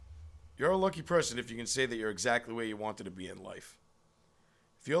You're a lucky person if you can say that you're exactly where you wanted to be in life.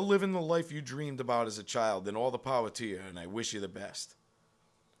 If you're living the life you dreamed about as a child, then all the power to you, and I wish you the best.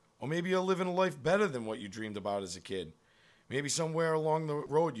 Or maybe you're living a life better than what you dreamed about as a kid. Maybe somewhere along the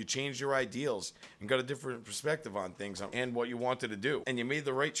road you changed your ideals and got a different perspective on things and what you wanted to do. And you made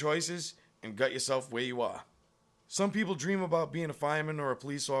the right choices and got yourself where you are. Some people dream about being a fireman or a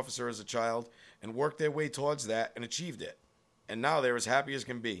police officer as a child and worked their way towards that and achieved it. And now they're as happy as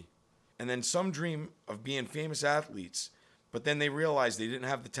can be. And then some dream of being famous athletes, but then they realize they didn't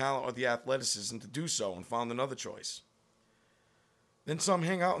have the talent or the athleticism to do so and found another choice. Then some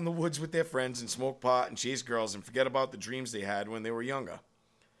hang out in the woods with their friends and smoke pot and chase girls and forget about the dreams they had when they were younger.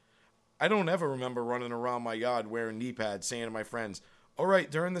 I don't ever remember running around my yard wearing knee pads saying to my friends, all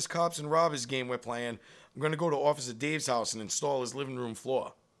right, during this cops and robbers game we're playing, I'm going to go to Officer Dave's house and install his living room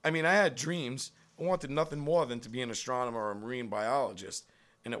floor. I mean, I had dreams. I wanted nothing more than to be an astronomer or a marine biologist.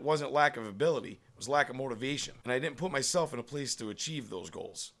 And it wasn't lack of ability, it was lack of motivation. And I didn't put myself in a place to achieve those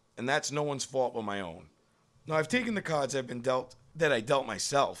goals. And that's no one's fault but my own. Now, I've taken the cards I've been dealt, that I dealt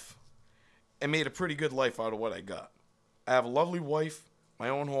myself, and made a pretty good life out of what I got. I have a lovely wife, my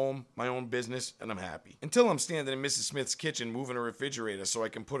own home, my own business, and I'm happy. Until I'm standing in Mrs. Smith's kitchen moving a refrigerator so I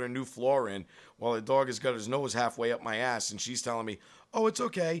can put a new floor in while the dog has got his nose halfway up my ass and she's telling me, oh, it's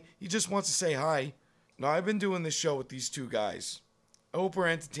okay, he just wants to say hi. Now, I've been doing this show with these two guys. I hope we're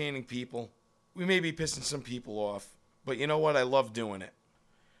entertaining people. We may be pissing some people off, but you know what? I love doing it.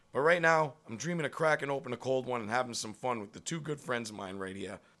 But right now, I'm dreaming of cracking open a cold one and having some fun with the two good friends of mine right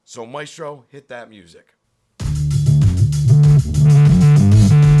here. So, Maestro, hit that music.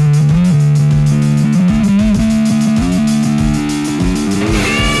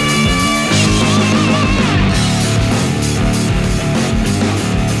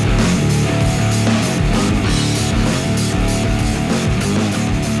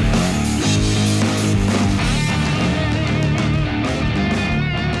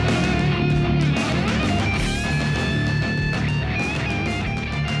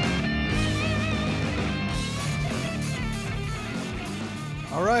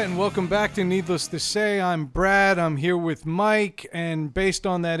 And welcome back to Needless to Say. I'm Brad. I'm here with Mike, and based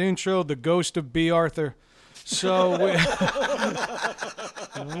on that intro, the ghost of B. Arthur. So,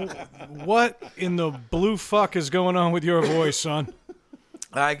 what in the blue fuck is going on with your voice, son?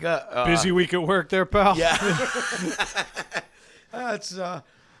 I got busy week at work there, pal. Yeah, it's a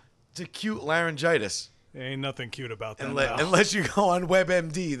cute laryngitis. Ain't nothing cute about that. Unless you go on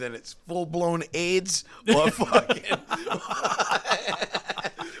WebMD, then it's full blown AIDS or fucking.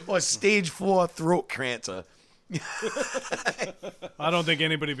 Or stage 4 throat cancer. I don't think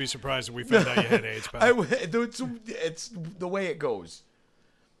anybody would be surprised if we found out you had AIDS, pal. It's the way it goes.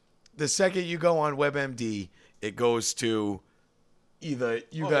 The second you go on WebMD, it goes to either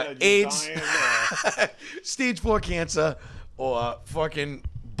you got AIDS, stage 4 cancer, or fucking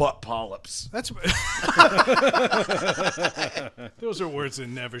butt polyps. That's those are words that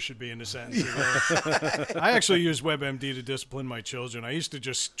never should be in a sentence. I actually use WebMD to discipline my children. I used to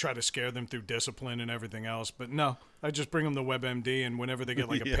just try to scare them through discipline and everything else, but no, I just bring them to WebMD, and whenever they get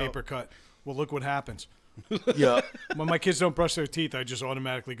like a paper cut, well, look what happens. Yeah. When my kids don't brush their teeth, I just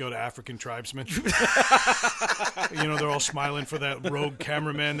automatically go to African tribesmen. You know, they're all smiling for that rogue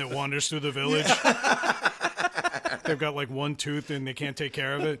cameraman that wanders through the village. They've got like one tooth and they can't take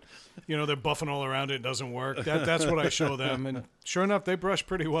care of it. You know, they're buffing all around it. It doesn't work. That's what I show them. And sure enough, they brushed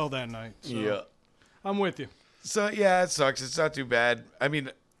pretty well that night. So yeah. I'm with you. So, yeah, it sucks. It's not too bad. I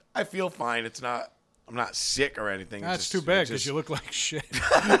mean, I feel fine. I'm not sick or anything. That's too bad because you look like shit.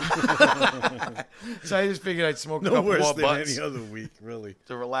 So I just figured I'd smoke a no couple worse more than butts any other week, really.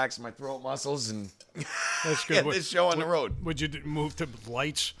 to relax my throat muscles and That's good. get this show on the road. Would you move to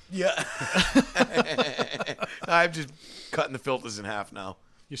lights? Yeah. I'm just cutting the filters in half now.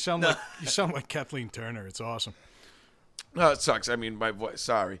 You sound like Kathleen Turner. It's awesome. No, it sucks. I mean, my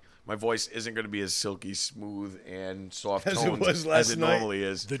voice isn't going to be as silky smooth and soft As it toned was last as it night. normally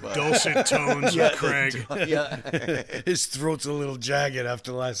is. The dulcet tones of Craig. Yeah. His throat's a little jagged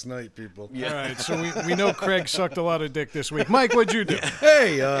after last night, people. All right, so we know Craig sucked a lot of dick this week. Mike, what'd you do?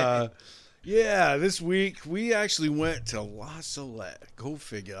 Hey, yeah, this week we actually went to La Salette. Go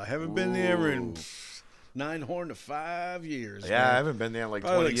figure. I haven't been there in 9 to 5 years. Yeah, man. I haven't been there in like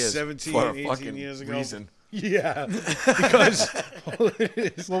Probably 20 like years. 17, for a 18 fucking years ago. reason. Yeah, because all it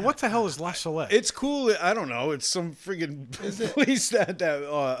is, Well, what the hell is La Salette? it's cool. I don't know. It's some friggin' place that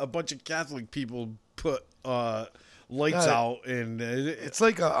a bunch of Catholic people put lights out, and It's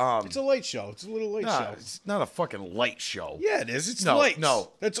like a it's a light show. It's a little light show. It's not a fucking light show. Yeah, it is. It's No, lights.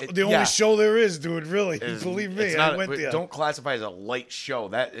 no. That's It- the only yeah. show there is, dude. Really, It's- believe me. it's I not- went there. Don't classify it as a light show.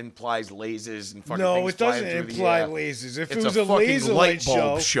 That implies lasers and fucking No, things it doesn't flying through the imply air. lasers. If It's it was a a fucking laser light light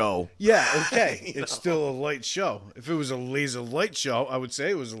bulb show, show. yeah, okay, it's still a light show. If it was a laser light show, I would say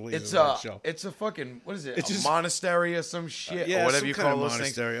it was a laser It's light a show. it's a fucking what is it? It's a just- monastery or some shit yeah, or whatever some you kind call of those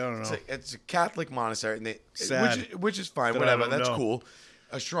things. monastery, I don't know. It's a Catholic monastery, and Sad which is fine, that I whatever. don't That's know. cool.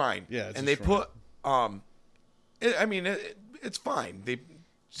 A shrine. Yeah, it's and a they shrine. put it's fine. They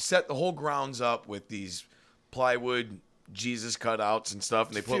set the whole grounds up with these plywood Jesus cutouts and stuff,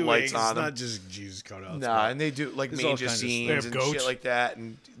 and they put Few lights eggs, on it's them. not just Jesus cutouts. Nah, and they do like There's all manger kinds of stuff. scenes They have and goats? shit like that,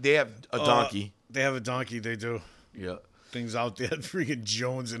 and they have a donkey. They have a donkey. They do Yeah. things out there. Freaking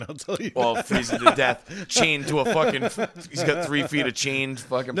Jones, and I'll tell you. Well, freezing to death, chained to a fucking. He's got 3 feet of chain,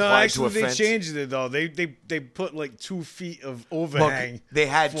 fucking No, plied actually, to a they fence. changed it though. They put like 2 feet of Well, overhang. they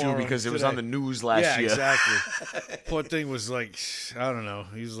had for to him because it was today. on the news last yeah, year. exactly. Poor thing was like, I don't know.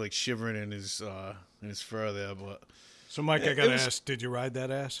 He was like shivering in his fur there, but So, Mike, I It got to was- ask, did you ride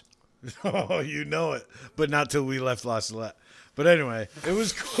that ass? oh, you know it. But not till we left La Salette. But anyway, it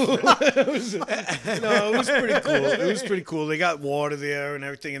was cool. it was pretty cool. It was pretty cool. They got water there and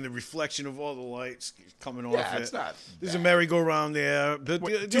everything, and the reflection of all the lights coming off Yeah, it. it's not There's a merry-go-round there. But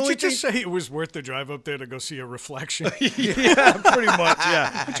Did you just say it was worth the drive up there to go see a reflection? yeah, pretty much,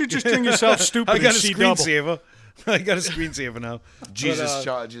 yeah. Did you just bring yourself stupid I got and a see double? screensaver. I got a screensaver now. Jesus But,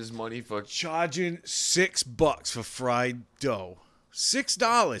 charges money for. charging $6 for fried dough.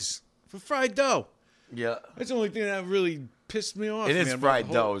 $6 for fried dough. Yeah. That's the only thing that really pissed me off. It is man, about fried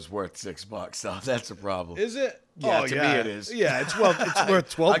the whole- dough is worth $6 though. That's a problem. Is it? Yeah, Oh, to me it is. Yeah, it's worth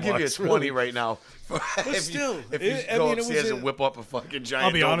 12. I'll give you a 20 really. right now. If still, if you I go mean, it upstairs was and whip up a fucking giant.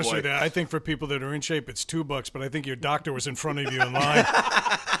 I'll be honest doughboy. with you. I think for people that are in shape, it's $2, but I think your doctor was in front of you in line.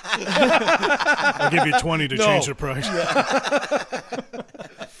 I'll give you 20 to No. change the price.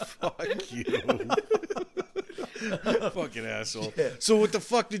 Fuck you. Fucking asshole. So what the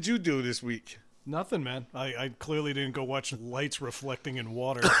fuck did you do this week? Nothing, man. I clearly didn't go watch lights reflecting in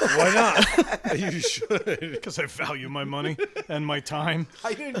water Why not? You should. because I value my money and my time.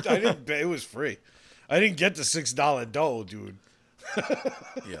 I didn't. It was free. I didn't get the $6 dough, dude.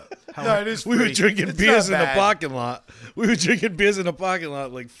 Yeah. No, it is. We were free. drinking It's beers in not the bad. parking lot. We were drinking beers in the parking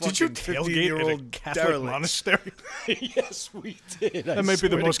lot like fucking Did you tailgate in a 15-year-old Catholic derelicts. monastery? Yes, we did. That might be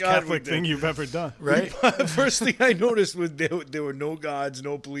the most Catholic thing you've ever done. Right? The first thing I noticed was there were no guards,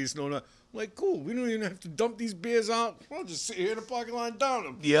 no police, no nothing. I'm like, cool. We don't even have to dump these beers out. We'll just sit here in the parking lot and down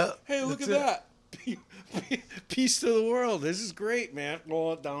them. Yeah. Hey, look That's at that. Peace to the world. This is great, man.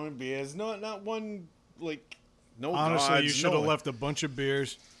 Roll it down in beers. Not one, like, no Honestly, guards, you should no have left a bunch of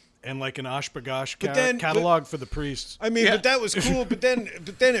beers and like an Oshkosh But then- catalog for the priests. I mean, Yeah. but that was cool. But then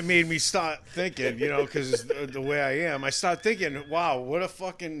it made me start thinking, because the way I am, I start thinking, wow, what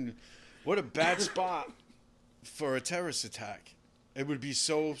a bad spot for a terrorist attack. It would be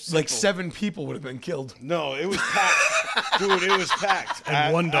so simple. Like 7 people would have been killed. No, it was packed, dude. It was packed.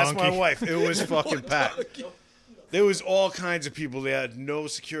 And one Ask my donkey. wife. It was fucking packed. There was all kinds of people. They had no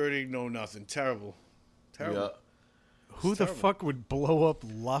security, no nothing. Terrible. Yeah. Who the fuck would blow up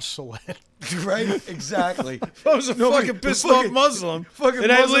La Salette? Right? Exactly. I was a Nobody- fucking the pissed fucking- off Muslim, Fucking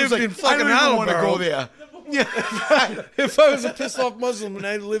and I Muslims lived like, in fucking I don't even want to Attleboro. go there. Yeah. If I was a pissed off Muslim and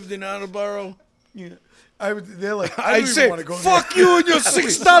I lived in Attleboro, Yeah. They're like, I I'd don't say, even want to go "Fuck there. you and your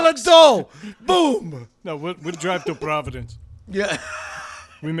 $6 dough." Boom. No, we'll drive to Providence. Yeah.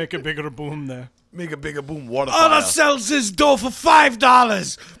 We make a bigger boom there. Make a bigger boom water Anna fire. sells his dough for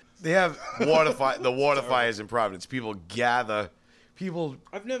 $5. They have the water fires in Providence. People gather. People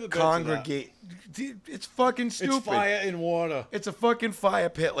I've never been to congregate. It's fucking stupid. It's fire in water. It's a fucking fire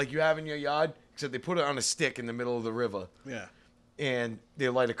pit like you have in your yard, except they put it on a stick in the middle of the river, Yeah. and they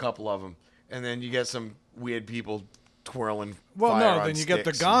light a couple of them, and then you get some weird people twirling. Well, fire no, on then you get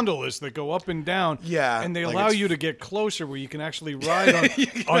the sticks gondolas that go up and down. Yeah, And they like allow it's- you to get closer where you can actually ride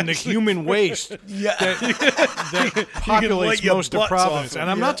on the human waste Yeah. that light populates your most of butts Providence. off 'em,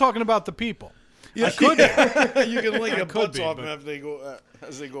 And I'm yeah. not talking about the people. You can lick your could butts be, off but- them after they go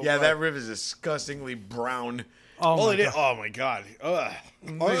as they go. Yeah, by. that river's disgustingly brown. Oh, Oh, my it is. God. Oh my god. Ugh.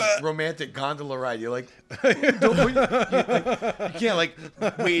 Nice romantic gondola ride. You're like, you can't like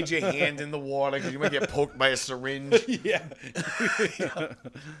wade your hand in the water because you might get poked by a syringe. Yeah.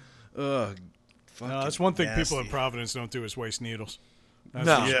 Ugh. No, that's one thing people in nasty. Providence don't do is waste needles. That's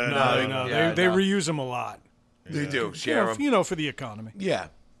No. for sure. Yeah, no, no, no. yeah, they no. reuse them a lot. They do share them. You know, for the economy. Yeah.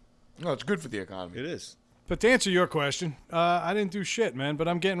 No, it's good for the economy. It is. But to answer your question, I didn't do shit, man. But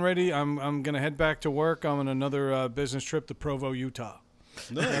I'm getting ready. I'm gonna head back to work. I'm on another business trip to Provo, Utah.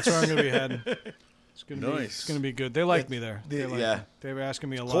 That's where I'm gonna be heading. It's gonna be good. They like me there. They were asking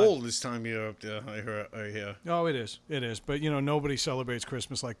me a lot. Cold this time of year up there. I hear. Oh, it is. But nobody celebrates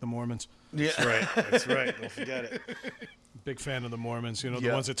Christmas like the Mormons. Yeah. That's right. Don't forget it. Big fan of the Mormons. The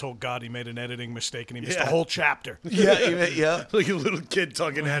Yeah. ones that told God he made an editing mistake and he missed a whole chapter. Yeah. Like a little kid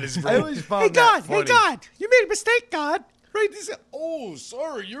tugging at his I brain. always found that funny. you made a mistake, God. Right? Oh,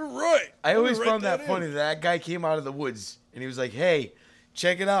 sorry, you're right. I always Write found that in. funny. That guy came out of the woods and he was like, "Hey,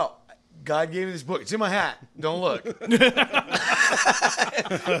 check it out. God gave me this book. It's in my hat. Don't look."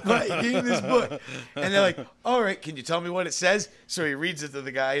 But he gave me this book. And they're like, "All right, can you tell me what it says?" So he reads it to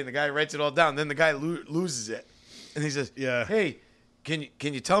the guy, and the guy writes it all down. Then the guy loses it. And he says, Yeah. "Hey, can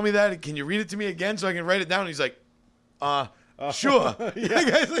you tell me that? Can you read it to me again so I can write it down?" And he's like, sure. The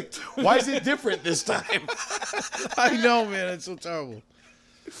guy's like, "Why is it different this time?" I know, man. It's so terrible.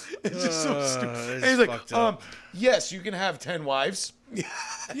 It's just so stupid. it's And he's like, fucked up. yes, you can have 10 wives.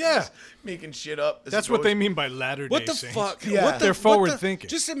 Yeah. Making shit up. That's what they mean by Latter-day What the Saints. fuck? Yeah. What the, They're what the- forward thinking.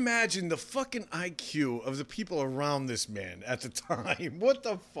 Just imagine the fucking IQ of the people around this man at the time. What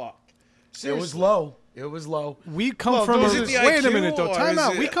the fuck? It was low. It was low. We come Well, from is a it the wait a IQ minute though. or Time is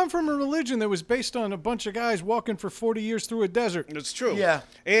out. it- We come from a religion that was based on a bunch of guys walking for 40 years through a desert. It's true. Yeah.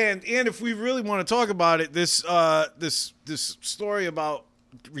 And if we really want to talk about it, this story about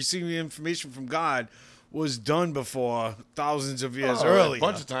receiving information from God was done before thousands of years earlier. A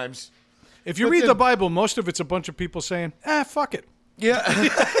bunch of times. If you But read then- the Bible, most of it's a bunch of people saying, fuck it. Yeah.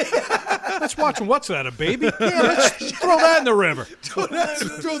 Let's watch what's that, a baby? Yeah, let's throw that in the river. Throw that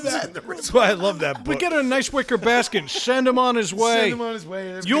in the river. That's why I love that book. We get a nice wicker basket and send him on his way. Send him on his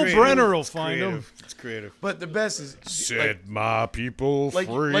way. That's Yul great. Brenner will It's find him. creative. It's creative. But the best is Set my people like-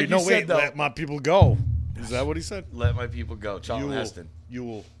 free. like you no, said, wait. though- Let my people go. Is that what he said? let my people go. Charlton Heston.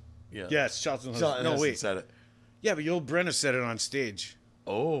 Yule. Yeah. Yes, Charlton Heston. Charlton No, Heston wait. said it. Yeah, but Yul Brenner said it on stage.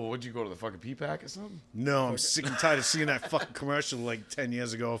 Oh, would you go to the fucking P-Pack or something? No, I'm sick and tired of seeing that fucking commercial like 10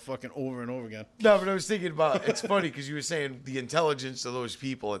 years ago, fucking over and over again. No, but I was thinking about it's funny because you were saying the intelligence of those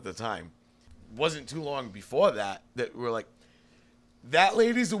people at the time wasn't too long before that we're like, that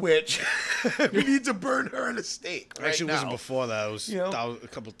lady's a witch. We need to burn her in a stake. Right Actually, it now. wasn't before that. It was You know? a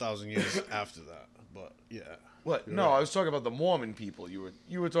couple thousand years after that. But yeah. What? No, I was talking about the Mormon people. You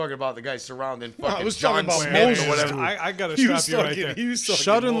were talking about the guys surrounding fucking I was John talking about Smith Moses, or whatever. dude. I got to He stop was you right talking- there. he was talking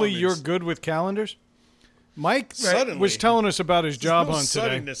Suddenly Mormons. you're good with calendars? Mike Suddenly. was telling us about his job no hunt today.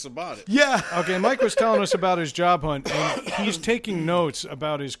 suddenness about it. Yeah. Okay, Mike was telling us about his job hunt, and he's taking notes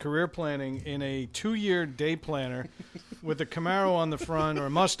about his career planning in a 2-year day planner with a Camaro on the front, or a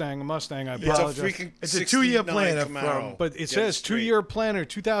Mustang, I It's apologize. a freaking It's a 2-year 69 planner Camaro. from- But it Get says straight. 2-year planner,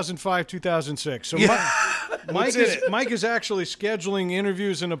 2005, 2006. So What's in it? Mike is actually scheduling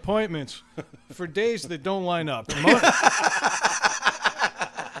interviews and appointments for days that don't line up.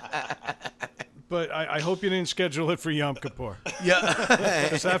 But I hope you didn't schedule it for Yom Kippur, Yeah.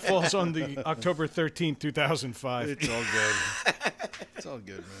 because that falls on the October 13th, 2005. It's all good. It's all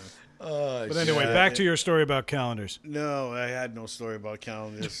good, man. But anyway, back to your story about calendars. No, I had no story about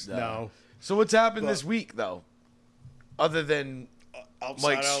calendars. No. So what's happened this week though? Other than Outside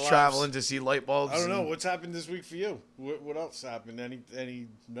our Mike's lives. traveling to see light bulbs. I don't know and- what's happened this week for you. What else happened? Any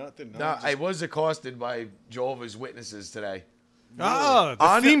nothing? No, I was accosted by Jehovah's Witnesses today. Ah, the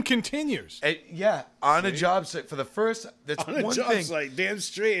On- theme continues. Yeah, on a job site for the first. That's on a one job thing. site. Damn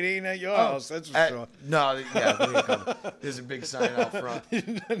straight, it ain't at your house. That's for sure. No, yeah, they ain't coming. There's a big sign out front.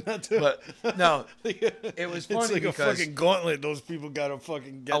 But no, it was funny It's like a because fucking gauntlet. Those people gotta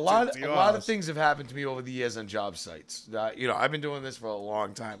fucking get a lot to your of house. things have happened to me over the years on job sites. I've been doing this for a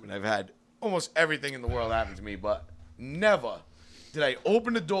long time, and I've had almost everything in the world happen to me, but never did I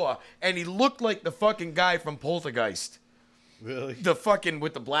open the door and he looked like the fucking guy from Poltergeist. Really? The fucking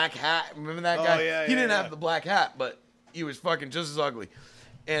with the black hat. Remember that guy? yeah, he yeah, didn't yeah. have the black hat, but he was fucking just as ugly.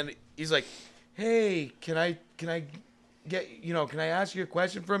 And he's like, "Hey, can I get can I ask you a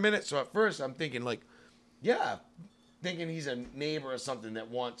question for a minute?" So at first I'm thinking like, yeah, thinking he's a neighbor or something that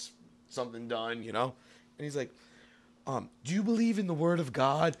wants something done, And he's like, "Do you believe in the word of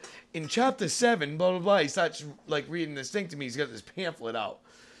God? In chapter 7, blah blah blah." He starts like reading this thing to me. He's got this pamphlet out,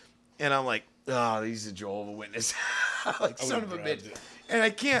 and I'm like, "Oh, he's a Jehovah's Witness." Like, son of a grabbed bitch. it. And I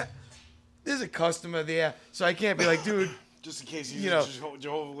can't. There's a customer there, so I can't be like, dude. Just in case he's You know. a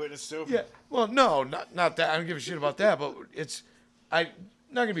Jehovah's Witness too. Yeah. Well, no, not that. I don't give a shit about that. But I'm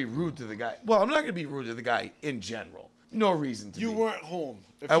not gonna be rude to the guy. Well, I'm not gonna be rude to the guy in general. No reason to. You be. weren't home.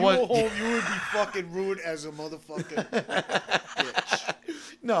 If I you was- were home, you would be fucking rude as a motherfucker. Bitch.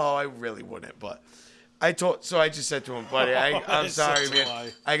 No, I really wouldn't. But I just said to him, buddy, I'm It's sorry, such a man.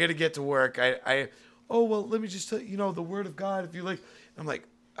 lie. I got to get to work. Oh, well, let me just tell you, the word of God, if you like. I'm like,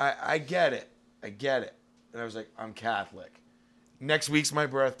 I get it. I get it. And I was like, I'm Catholic. Next week's my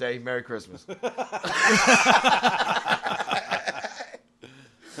birthday. Merry Christmas.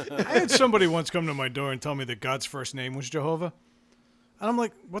 I had somebody once come to my door and tell me that God's first name was Jehovah. And I'm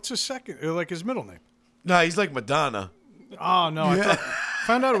like, what's his second? Or like his middle name? No, he's like Madonna. Oh, no. I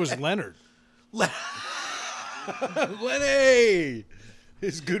found out it was Leonard. Lenny!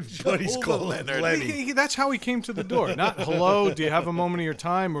 His good buddy's Jehovah called Leonard. Lenny. That's how he came to the door. Not, hello, do you have a moment of your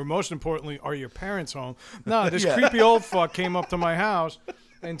time? Or most importantly, are your parents home? No, this creepy old fuck came up to my house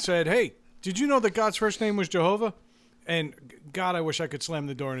and said, hey, did you know that God's first name was Jehovah? And God, I wish I could slam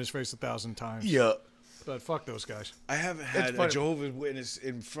the door in his face 1,000 times. Yeah. But fuck those guys. I haven't had a funny. Jehovah's Witness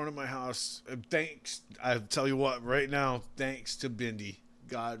in front of my house. Thanks. I'll tell you what, right now, thanks to Bindi.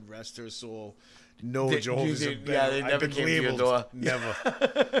 God rest her soul. No Jehovah's they I've never been came to your labeled. door. Never.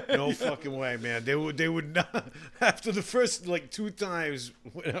 No fucking way, man. They would not. After the first, 2 times,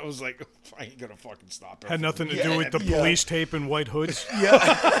 when I was like, I ain't going to fucking stop her. Had nothing to do with the police tape and white hoods.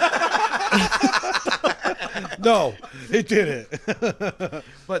 No, it didn't.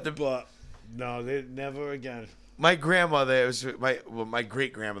 But no, they never again. my grandmother, it was my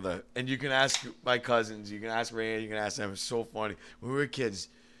great grandmother, and you can ask my cousins, you can ask Ray, you can ask them. It was so funny. When we were kids,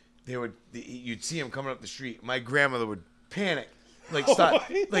 you'd see them coming up the street. My grandmother would panic,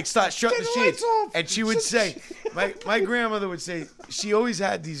 start shutting the sheets, and she would say, my grandmother would say, she always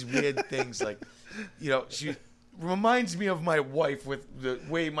had these weird things, she reminds me of my wife with the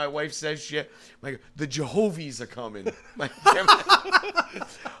way my wife says shit. The Jehovies are coming. My grandma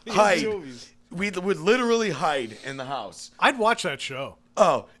hide. We would literally hide in the house. I'd watch that show.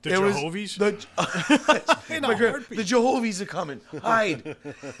 Oh, The Jehovies? The heartbeat. Jehovies are coming. Hide.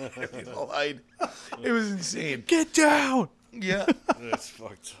 We'd all hide. It was insane. Get down. Yeah. That's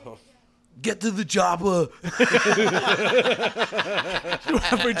fucked up. Get to the chopper. You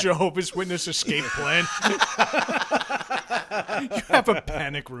have a Jehovah's Witness escape plan. You have a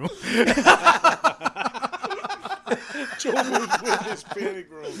panic room. Jehovah's Witness panic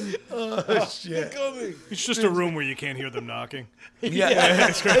room. Oh, shit. Coming. It's just a room where you can't hear them knocking. Yeah.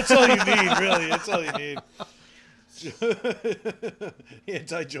 That's all you need, really. That's all you need.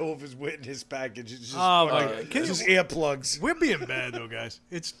 Anti-Jehovah's Witness package. It's just, Oh, my God. just earplugs. We're being bad, though, guys.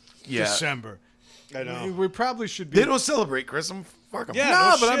 It's Yeah. December. I know. We probably should be. They don't celebrate Christmas. Fuck them. Yeah. No,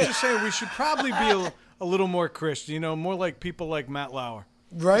 no but I'm shit. just saying we should probably be a little more Christian. More like people like Matt Lauer.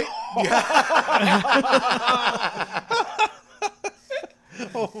 Right?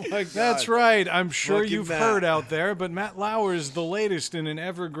 Oh my God. That's right. I'm sure Fucking you've Matt. heard out there, but Matt Lauer is the latest in an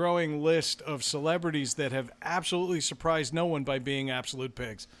ever-growing list of celebrities that have absolutely surprised no one by being absolute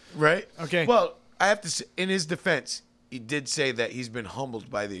pigs. Right? Okay. Well, I have to say, in his defense, he did say that he's been humbled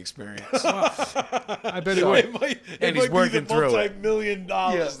by the experience. I bet he would. And he's working through it. $multi-million.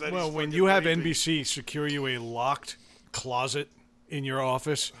 Yeah. That Well, is when fucking you have crazy. NBC secure you a locked closet in your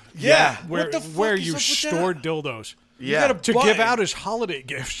office, Yeah. where What the fuck where is you up with store that? dildos Yeah. gotta to button. give out as holiday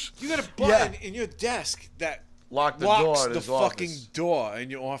gifts. You got a button in your desk that Lock the locks door to the his fucking office. door in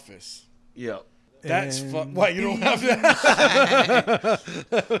your office. Yeah. That's why you don't have that.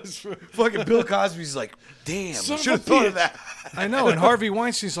 Fucking Bill Cosby's like, damn, Son I of should a have thought bitch. of that. I know, and Harvey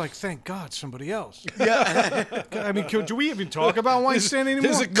Weinstein's like, thank God, somebody else. Yeah. I mean, do we even talk about Weinstein anymore?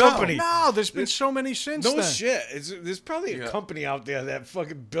 there's a company. No, there's been so many since No then. shit. There's probably a Yeah. company out there that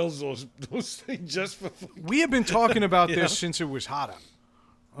fucking builds those things just for fucking. We have been talking about Yeah. this since it was hot out.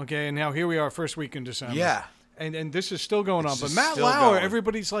 Okay, and now here we are, first week in December. Yeah. And this is still going on. But just Matt still Lauer, going.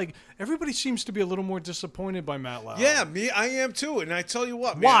 everybody seems to be a little more disappointed by Matt Lauer. Yeah, I am too. And I tell you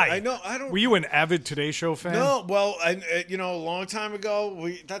what, man, Why? I know. I don't. Were you an avid Today Show fan? No, well, a long time ago,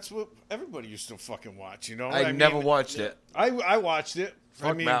 that's what everybody used to fucking watch. I never watched it. I watched it.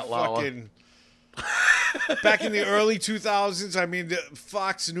 Fuck Matt Lauer. fucking. Back in the early 2000s, I mean, the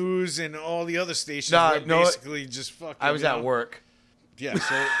Fox News and all the other stations Nah, were no, basically just fucking. I was at work. Yeah,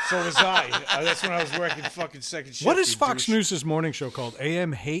 so was I. That's when I was working fucking second shift. What is you Fox douche. News' morning show called?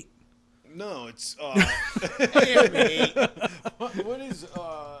 AM Hate? No, it's Hey, what is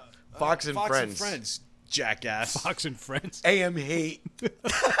Fox and Fox Friends. and Friends, jackass. Fox and Friends? AM hate.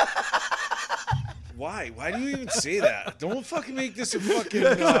 Why? Why do you even say that? Don't fucking make this a fucking.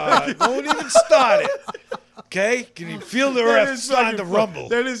 Don't even start it. Okay? Can you feel the earth starting to rumble?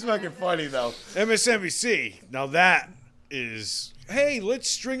 That is fucking funny, though. MSNBC. Now that is. Hey, let's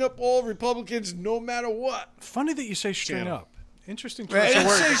string up all Republicans no matter what. Funny that you say string Channel. up. Interesting I choice of didn't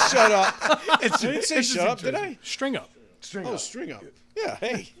words. say shut up. I It's, didn't say shut up, did I? String up. String Oh, up. string up. Yeah,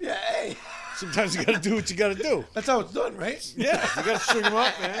 hey. Yeah, hey. Sometimes you got to do what you got to do. That's how it's done, right? Yeah, you got to string them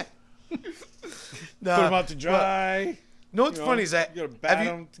up, man. Nah, Put them out to dry. You know what's funny is that you gotta bat have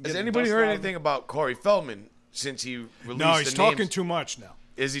 'em to get has the anybody dust heard out of anything about Corey Feldman since he released No, he's the talking names? too much now.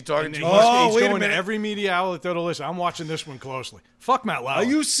 Is he talking And too he's, much? Oh, he's wait a going to minute. every media outlet that'll listen. I'm watching this one closely. Fuck Matt Lauer. Are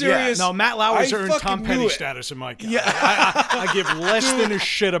you serious? No, Matt Lauer's I earned Tom fucking Petty knew it. status in my account. I give less than a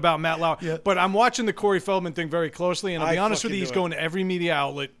shit about Matt Lauer. Yeah. But I'm watching the Corey Feldman thing very closely, and I'll be I honest with you, fucking he's knew it. going to every media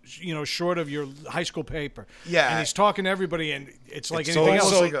outlet, short of your high school paper. Yeah. And he's talking to everybody, and it's like It's anything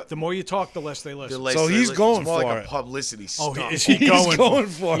almost else. like a- The more you talk, the less they listen. So he's going it's more for like it. a publicity Oh, stunt. is he He's going, going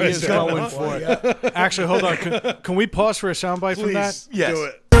for He it. is going for it. Actually, hold on. Can we pause for a soundbite from that? Please Yes. do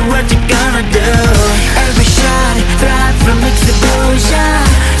it. What you gonna do? Every shot thrive from explosion.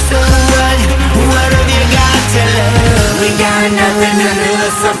 So what have you got to lose? We got nothing to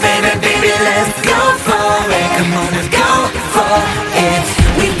lose, so baby, let's go for it. Come on, let's go for it.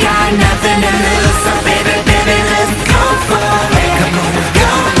 We got nothing to lose, so baby, let's go for it. Come on, let's go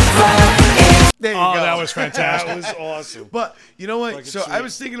for it. There you Oh, go. that was fantastic. That was awesome. But you know what? Fucking So I sweet.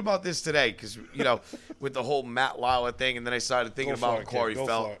 was thinking about this today because with the whole Matt Lauer thing, and then I started thinking Go for about it, kid. Corey Go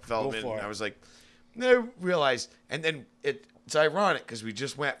for it. Go Feldman, for and it. I was like, I realized, and then it's ironic because we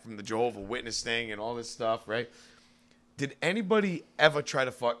just went from the Jehovah Witness thing and all this stuff, right? Did anybody ever try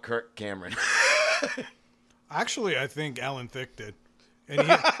to fuck Kirk Cameron? Actually, I think Alan Thicke did.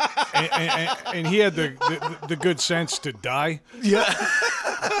 And he had the good sense to die. Yeah.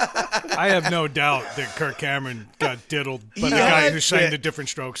 I have no doubt that Kirk Cameron got diddled by the Yeah, guy who sang yeah. the Different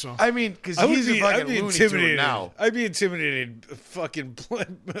Strokes song. I mean, because I would he's a be, fucking I'd be Looney Tune intimidated. now. I'd be intimidated fucking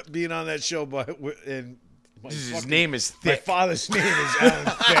being on that show, and His name is my Thick. father's name is Alan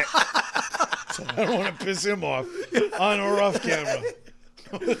Thicke. So I don't want to piss him off on or off camera.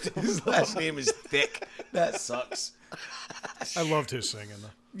 His last name is Thick. That sucks. I loved his singing, though.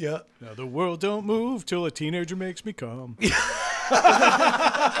 Yeah. Now, the world don't move till a teenager makes me come.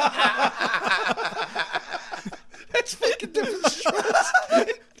 That's fucking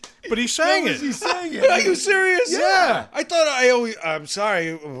different. But he sang it. He sang it. Are you serious? Yeah. I thought I'm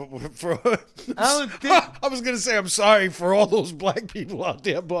sorry for. Alan Thicke. I was gonna say I'm sorry for all those black people out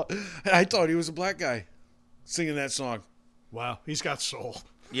there, but I thought he was a black guy singing that song. Wow, he's got soul.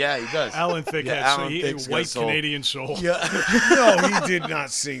 Yeah, he does. Alan Thicke Yeah, had Alan Thicke's got white soul. Canadian soul. Yeah. No, he did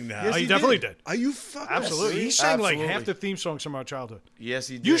not sing that. Oh, he definitely did. Are you fucking Absolutely. He serious? sang like Absolutely. half the theme songs from our childhood. Yes,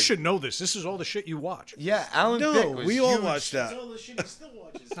 he did. You should know this. This is all the shit you watch. Yeah, Alan Thicke No, was we all huge. watched that.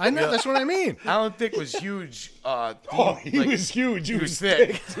 I know. That's what I mean. Alan Thicke was huge. Oh, he was huge. He was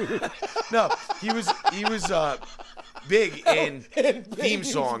thick. No, he was big in theme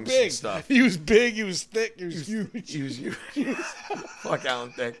songs big. and stuff. He was big. He was thick. He was huge. He was huge. Fuck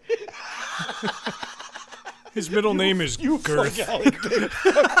Alan Thicke. His middle name is Girth. Fuck Alan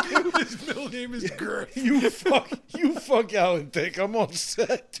Thicke. His middle name is Girth. You fuck Alan Thicke. I'm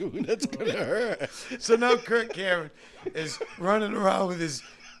upset, dude. That's gonna hurt. So now Kirk Cameron is running around with his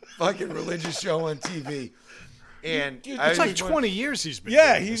fucking religious show on TV. And It's like 20 years he's been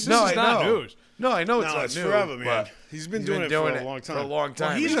Yeah, doing he's- this. no, This is I not know. news. No, I know it's No, not it's new, forever, man. but He's been he's doing been it for doing a long time. For a long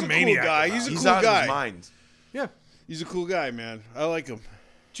time. he's He's a a maniac cool guy. about He's a He's cool out of guy. his mind. Yeah. He's a cool guy, man. I like him.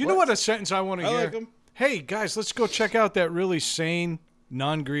 Do you know what a sentence I want to I hear? like him. Hey, guys, let's go check out that really sane,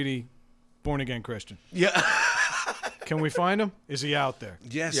 non-greedy, born-again Christian. Yeah. Can we find him? Is he out there?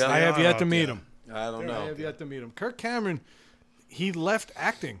 Yes, Yeah. they I have are yet out to meet there. him. I don't I know. have yet to meet him. Kirk Cameron, he left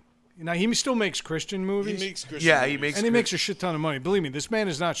acting. Now, he still makes Christian He movies. makes Christian Yeah, he movies. makes and he makes a shit ton of money. Believe me, this man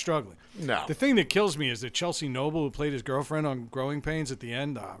is not struggling. No. The thing that kills me is that Chelsea Noble, who played his girlfriend on Growing Pains at the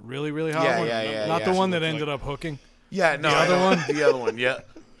end, really, really hot Yeah, one. yeah, Not yeah. the one that She looked ended up hooking. Yeah, no. The I other know. one? The other one, yeah.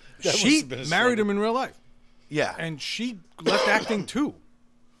 That She must have been a married struggle. him in real life, Yeah. and she left acting too.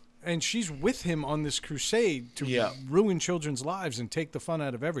 And she's with him on this crusade to Yeah. ruin children's lives and take the fun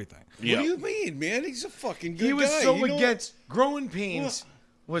out of everything. What do you mean, man? He's a fucking good He was guy. so You know against Growing Pains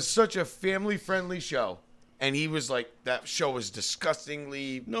was such a family-friendly show. And he was like, that show was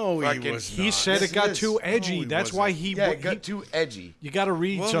disgustingly. No, he fucking, was He not. said Yes, it got is. too edgy. No, he That's wasn't. why he. Yeah, he- it got too edgy. you got to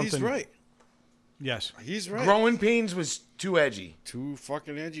read Well, something. he's right. Yes. He's right. Growing Pains was too edgy. Too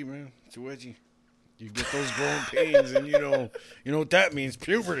fucking edgy, man. Too edgy. You get those growing pains, and you know what that means.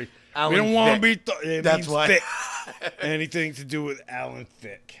 Puberty. Alan we don't want to be. Thicke. It That's means why. thick. Anything to do with Alan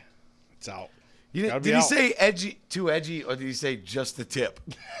Thicke, it's out. Gotta be Did he out. say edgy, too edgy, or did he say just the tip?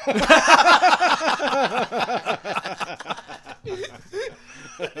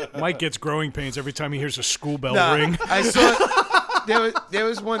 Mike gets growing pains every time he hears a school bell Nah, ring. I saw. There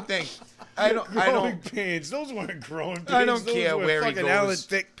was one thing. I Growing don't. pains. Those weren't growing pains. I don't Those care were where he fucking goes. Alan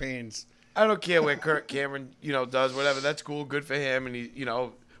Thicke pains. I don't care where Kirk Cameron, does whatever. That's cool, good for him, and he,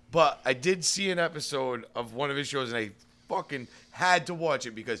 But I did see an episode of one of his shows, and I fucking had to watch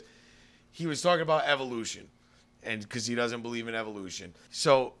it because he was talking about evolution, and because he doesn't believe in evolution.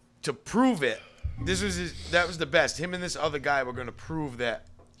 So to prove it, that was the best. Him and this other guy were going to prove that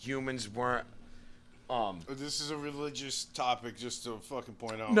humans weren't. This is a religious topic, just to fucking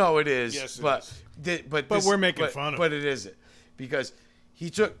point out. No, it is. Yes, it but is. But we're making fun of But it isn't, because he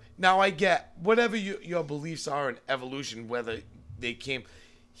took. Now I get whatever your beliefs are in evolution, whether they came.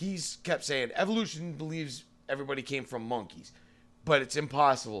 He's kept saying evolution believes everybody came from monkeys, but it's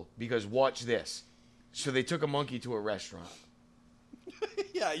impossible because watch this. So they took a monkey to a restaurant.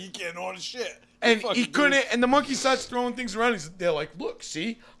 Yeah, you can't order shit. And Fucking he couldn't, and the monkey starts throwing things around. They're like, "Look,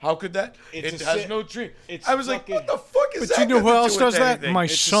 see, how could that? It's it a has si- no tree." it's I was like, fucking- "What the fuck is But that?" you know got who to else do does with that? anything? My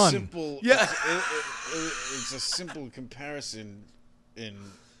It's son. A simple, Yeah. it's a simple comparison in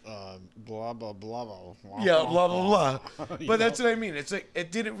blah blah blah blah. Yeah, blah blah blah. You But that's know? what I mean. It's like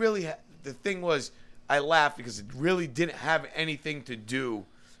it didn't really. The thing was, I laughed because it really didn't have anything to do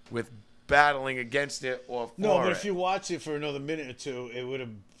with battling against it or for No, but it. if you watch it for another minute or two, it would have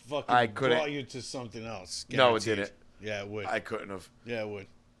fucking I couldn't- brought you to something else. No, it Guaranteed. didn't. Yeah, it would. I couldn't have. Yeah, it would.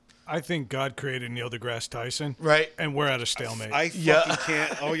 I think God created Neil deGrasse Tyson. Right. And we're at a stalemate. I fucking Yeah.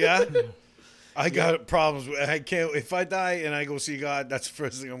 can't. Oh yeah. I got problems. I can't. If I die and I go see God, that's the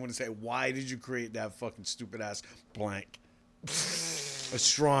first thing I'm going to say. Why did you create that fucking stupid ass blank?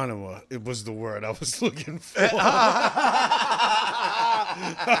 Astronomer. It was the word I was looking for.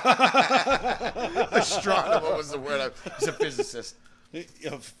 Astronomer was the word. He's a physicist.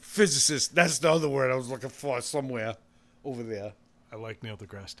 Physicist. That's the other word I was looking for somewhere over there. I like Neil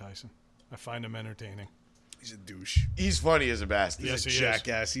deGrasse Tyson. I find him entertaining. He's a douche. He's funny as a bastard. Yes, He's he a is.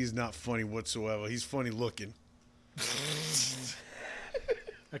 jackass. He's not funny whatsoever. He's funny looking.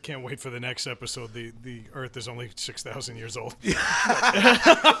 I can't wait for the next episode. The Earth is only 6,000 years old.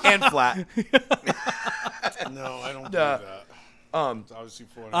 And flat. No, I don't Nah. believe that. It's obviously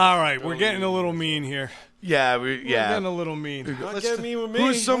 4.5 All right, we're billion getting a little years mean here. Yeah, We're getting yeah. a little mean. Don't Let's get t- me with me.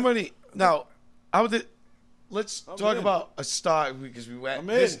 Who's somebody now? How did? Let's talk in. about a star because we went. I'm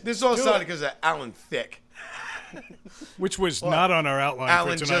This, in. this all Do started it. because of Alan Thicke. Which was not on our outline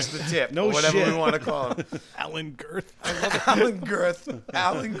Alan for tonight. just the tip. No or whatever shit. we want to call him. Alan Girth. Alan Girth.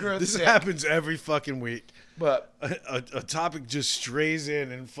 Alan Girth. This Thicke. happens every fucking week. But A topic just strays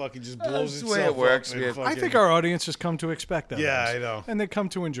in and fucking just blows That's the itself way it works, up. and man. fucking- I think our audience has come to expect that. Yeah, of us. I know. And they come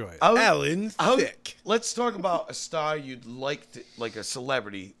to enjoy it. Alan Thicke. Let's talk about a star you'd like to, like a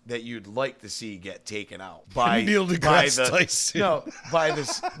celebrity that you'd like to see get taken out by Neil by deGrasse the Tyson. no by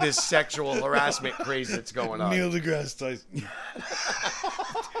this sexual harassment craze that's going on. Neil deGrasse Tyson.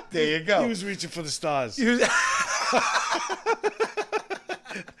 There you go. He was reaching for the stars. He was-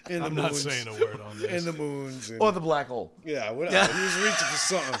 In the I'm not moons. saying a word on this. In the moons. And, or the black hole. yeah, whatever. He was reaching for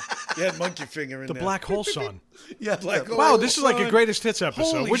something. He had monkey finger in The there. Black Hole Sun. Yeah, Black hole. Wow, this is like a Son. greatest hits episode.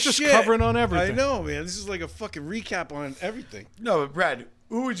 Holy We're just shit. covering on everything. I know, man. This is like a fucking recap on everything. No, but Brad,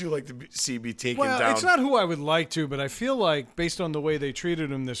 who would you like to see be taken Well, down? it's not who I would like to, but I feel like, based on the way they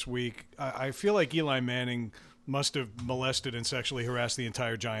treated him this week, I feel like Eli Manning must have molested and sexually harassed the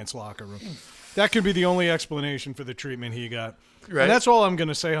entire Giants locker room. That could be the only explanation for the treatment he got. Right. And that's all I'm going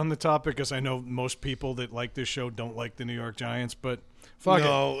to say on the topic, because I know most people that like this show don't like the New York Giants, but fuck it.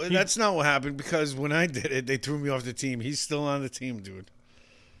 No, that's not what happened because when I did it, they threw me off the team. He's still on the team, dude.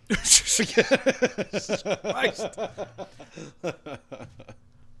 Christ.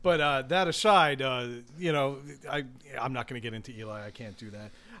 But that aside, I'm not going to get into Eli. I can't do that.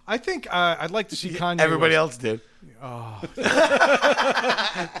 I think I'd like to see Kanye. Everybody West. else did.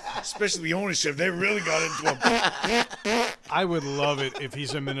 Especially the ownership. They really got into him. I would love it if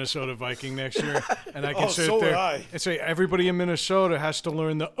he's a Minnesota Viking next year, and I can sit so would there I. and say everybody in Minnesota has to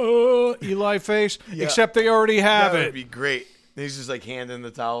learn the Eli face, Yeah. except they already have That would it. be great. He's just like handing the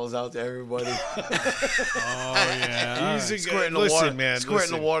towels out to everybody. Oh yeah. He's a Squirting listen, the water, man. squirting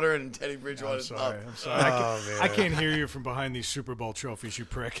listen. the water in Teddy Bridgewater's Sorry, mouth. I'm sorry. Oh, I man. can't hear you from behind these Super Bowl trophies, you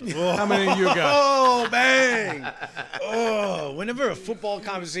prick. How many of you got? Oh, bang! Oh, whenever a football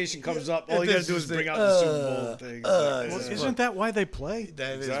conversation comes up, all you gotta do is bring out the Super Bowl thing. Well, isn't that why they play?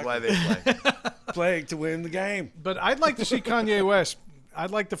 That is Exactly. why they play. Play to win the game. But I'd like to see Kanye West. I'd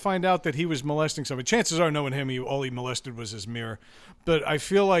like to find out that he was molesting somebody. Chances are, knowing him, all he molested was his mirror. But I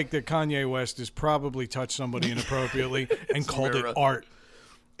feel like that Kanye West has probably touched somebody inappropriately and called mirror. it art.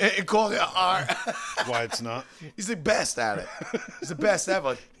 And called it art. Why it's not? He's the best at it. He's the best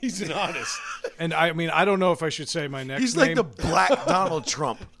ever. He's an artist. And I mean, I don't know if I should say my next He's name. like the black Donald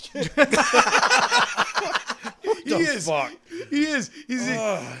Trump. He's the is. fuck? He is. He's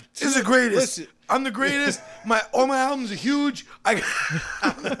the greatest. Listen. I'm the greatest. All my albums are huge. I'm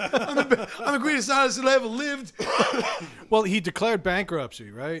the greatest artist that ever lived. Well, he declared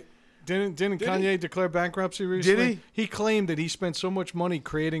bankruptcy, right? Didn't Kanye declare bankruptcy recently? Did he? He claimed that he spent so much money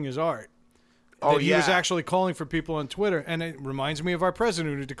creating his art. Oh, That he was yeah. actually calling for people on Twitter, and it reminds me of our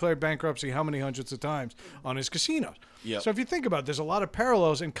president who declared bankruptcy how many hundreds of times on his casinos. Yep. So if you think about it, there's a lot of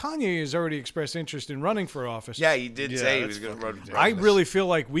parallels, and Kanye has already expressed interest in running for office. Yeah, he did say he that's was going to run. I really feel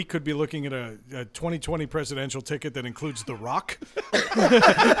like we could be looking at a 2020 presidential ticket that includes The Rock,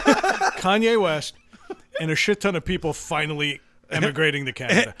 Kanye West, and a shit ton of people finally emigrating to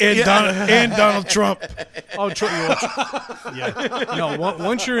Canada. And Donald Trump. Oh, yeah. No,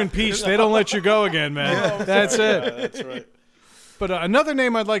 once you're in peace, they don't let you go again, man. That's it. That's right. But another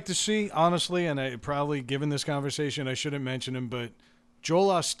name I'd like to see, honestly, and I probably, given this conversation, I shouldn't mention him, but Joel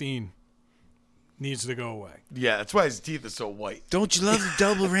Osteen needs to go away. Yeah, that's why his teeth are so white. Don't you love the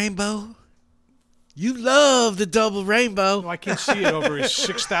double rainbow? You love the double rainbow. I can see it over his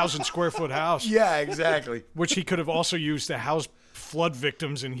 6,000 square foot house, Yeah, exactly. which he could have also used to house flood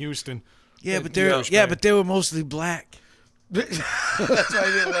victims in Houston. Yeah, but they were mostly black. That's why I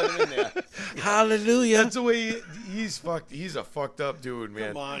didn't let him in there. Hallelujah. That's the way he's fucked. He's a fucked up dude,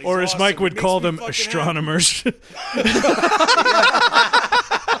 man. Or as Mike would call them, astronomers.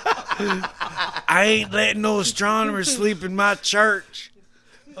 I ain't letting no astronomers sleep in my church.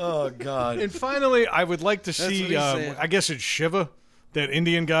 Oh God. And finally, I would like to what see, he said. I guess it's Shiva, that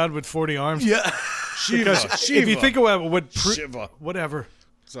Indian god with 40 arms. Yeah. Because if you think about what Shiva. whatever,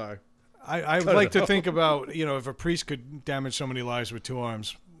 Sorry. I would like to think about, if a priest could damage so many lives with 2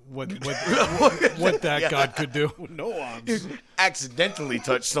 arms, what that god could do. No arms. Accidentally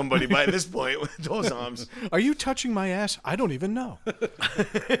touched somebody by this point with those arms. Are you touching my ass? I don't even know.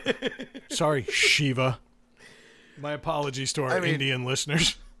 Sorry, Shiva. My apologies to our Indian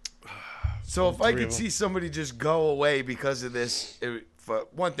listeners. So if I could see somebody just go away because of this, for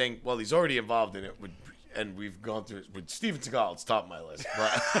one thing, well, he's already involved in it, and we've gone through it with Steven Seagal. It's top of my list.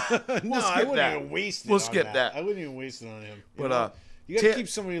 But No, I wouldn't even waste it We'll on skip that. I wouldn't even waste it on him. But you gotta Ta- keep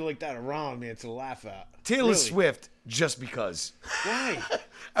somebody like that around, man, to laugh at. Taylor Really. Swift, just because. Why?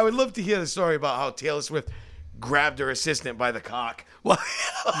 I would love to hear the story about how Taylor Swift grabbed her assistant by the cock. Well,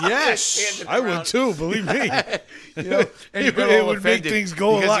 Yes, I would too, believe me. And he It got would- it all would make offended things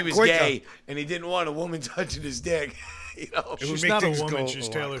go a because lot he was quicker. gay and he didn't want a woman touching his dick. she's make not a things woman. go She's a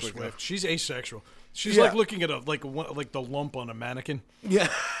lot Taylor quicker. Swift. She's asexual. She's Yeah. like looking at like the lump on a mannequin. Yeah.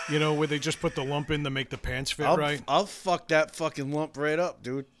 Where they just put the lump in to make the pants fit right. I'll fuck that fucking lump right up,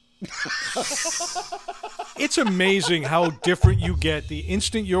 dude. It's amazing how different you get the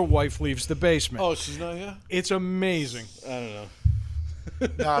instant your wife leaves the basement. Oh, she's not here? It's amazing. I don't know.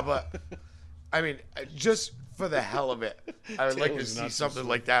 Nah, but I mean, just for the hell of it, I would like to Taylor's see not something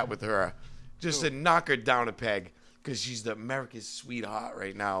like that with her, just to knock her down a peg, because she's the America's sweetheart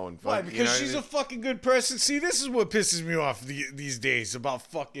right now. And Why? fuck, Because you know what I she's mean? a fucking good person. See, this is what pisses me off these days about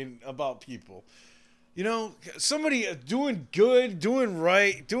people. Somebody doing good, doing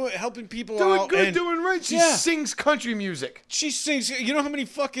right, helping people doing out. good, and doing right. She Yeah. sings country music. She sings. You know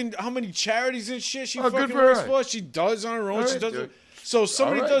how many charities and shit she Oh, good fucking for works her. for? She does on her own. All She right, does. dude. So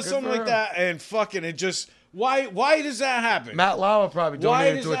somebody All right, does good something for like her. that, and fucking it just why does that happen? Matt Lauer probably Why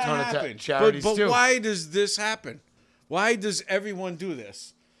donated does to a that ton happen? of charities but too. why does this happen? Why does everyone do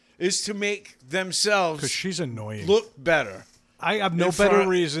this? Is to make themselves Because she's annoying. look better. I have no in better front-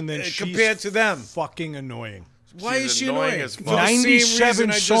 reason than she's compared to them. fucking annoying. Why She's is she annoying annoying? as For fuck. the same 97 reason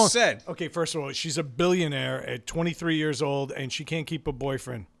I songs. just said. Okay, first of all, she's a billionaire at 23 years old, and she can't keep a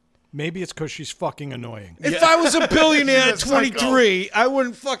boyfriend. Maybe it's because she's fucking annoying. If I was a billionaire at She's a psycho. 23, I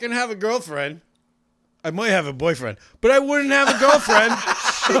wouldn't fucking have a girlfriend. I might have a boyfriend, but I wouldn't have a girlfriend.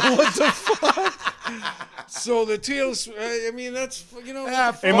 What the fuck? So the Taylor Swift, I mean, that's,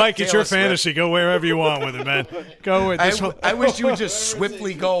 Hey, Mike, it's your Taylor Swift. fantasy. Go wherever you want with it, man. Go with this. I wish you would just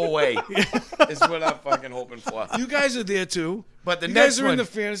swiftly go away. Is what I'm fucking hoping for. you guys are there too. But the you next guys are in one- the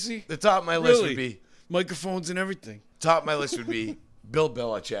fantasy. The top of my list Really? would be Microphones and everything. Bill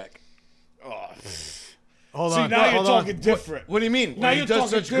Belichick. Hold See, on. now you're hold on. talking different. What do you mean? Now He you're does talking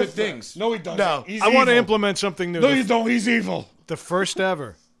such good different. things. No, he doesn't. No. He's I want to evil. implement something new. No, you don't. He's evil. The first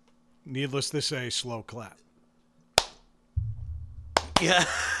ever, needless to say, slow clap. Yeah.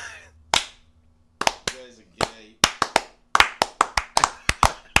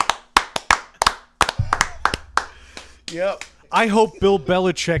 Yep. I hope Bill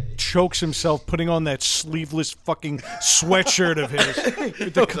Belichick chokes himself putting on that sleeveless fucking sweatshirt of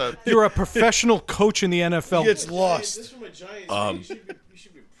his. You're a professional coach in the NFL. Gets lost.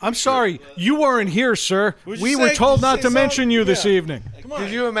 I'm sorry, you weren't here, sir. What'd We you were say? told Did you not say to mention something? you this Yeah. evening. Come on.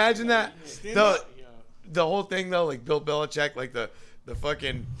 Could you imagine that? Stand up. The whole thing though, like Bill Belichick, like the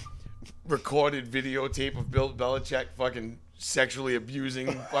fucking recorded videotape of Bill Belichick fucking sexually abusing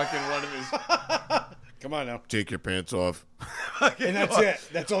fucking one of his. Come on now. Take your pants off. And that's it.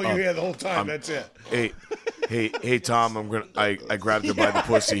 That's all you hear the whole time. That's it. Hey, Tom, I grabbed her by the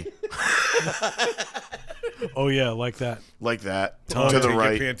pussy. Oh yeah, like that. Like that. Tom, to the take your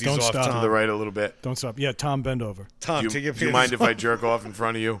right. panties Don't off, stop. Tom. To the right a little bit. Don't stop. Yeah, Tom, bend over. Tom, Do take your you, do you panties mind if off. I jerk off in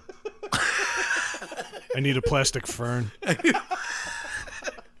front of you? I need a plastic fern.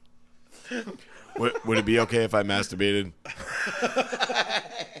 Would it be okay if I masturbated?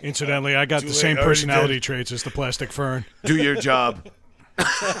 Incidentally, I got the late, same I already personality did. traits as the plastic fern. Do your job.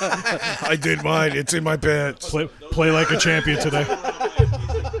 I did mine. It's in my pants. Play like a champion today.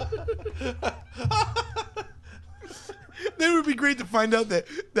 That would be great to find out that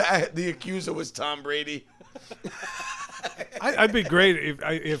the accuser was Tom Brady. I'd be great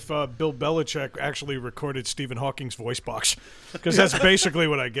if Bill Belichick actually recorded Stephen Hawking's voice box, because that's basically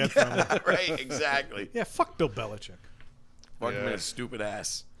what I get from it. Right, exactly. Yeah, fuck Bill Belichick. Fuck him in his stupid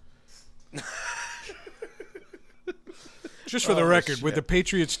ass. Just for the record, with the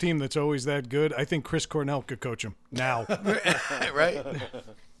Patriots team that's always that good, I think Chris Cornell could coach him now. Right?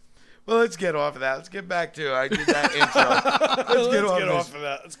 Well, let's get off of that. Let's get back to I did that intro. Let's get off of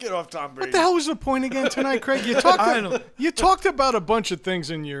that. Let's get off Tom Brady. What the hell was the point again tonight, Craig? You talked about a bunch of things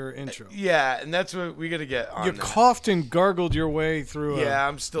in your intro. Yeah, and that's what we got to get on. You coughed and gargled your way through. Yeah,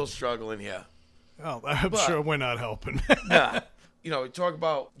 I'm still struggling here. I'm sure we're not helping. Nah. We talk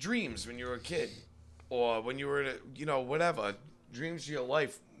about dreams when you were a kid, or when you were, whatever dreams of your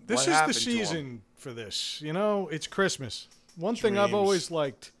life. This What is the happened to 'em? season for this. It's Christmas. One thing I've Dreams. always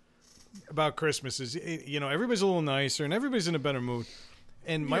liked about Christmas is, everybody's a little nicer and everybody's in a better mood.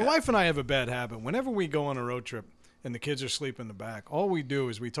 And my wife and I have a bad habit. Whenever we go on a road trip and the kids are sleeping in the back, all we do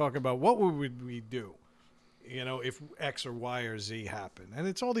is we talk about what would we do, if X or Y or Z happened. And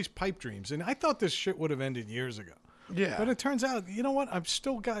it's all these pipe dreams. And I thought this shit would have ended years ago. Yeah. But it turns out, you know what? I've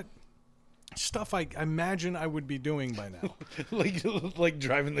still got stuff I imagine I would be doing by now. like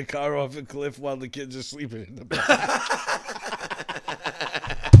driving the car off a cliff while the kids are sleeping in the back.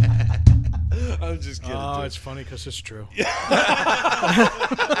 I'm just kidding. Oh, dude. it's funny because it's true. I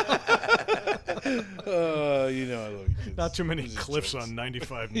love you kids. Not too many cliffs on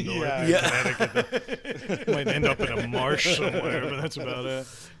 95 North Yeah. in Connecticut. Might end up in a marsh somewhere, but that's about it.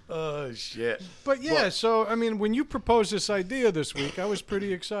 Oh shit. But yeah, so I mean, when you proposed this idea this week, I was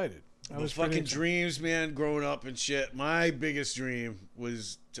pretty excited. I was pretty Fucking excited. dreams, man, growing up and shit. My biggest dream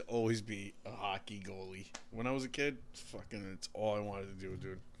was to always be a hockey goalie. When I was a kid, it's all I wanted to do,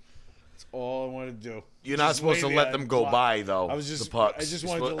 dude. It's all I wanted to do. You're not Just supposed to lay let there them and go block. by though. I was just, the pucks. I just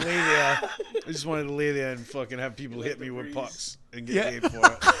You're wanted to supposed- lay there. I just wanted to lay there and fucking have people hit me with pucks and get paid for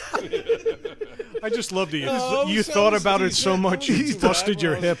it. I just loved it. Oh, You so thought about it sweet. so much, you busted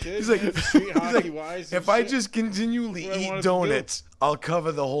your hip. He's like, hockey-wise. If I just continually What I wanted eat to donuts, I'll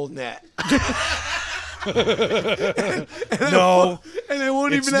cover the whole net. no, And I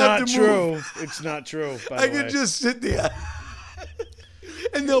won't it's even have not to true. move. It's not true. By I the way. could just sit there.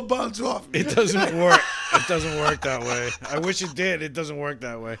 And they'll bounce off me. It doesn't work. It doesn't work that way. I wish it did. It doesn't work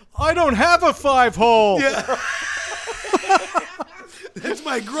that way. I don't have a 5-hole. Yeah. That's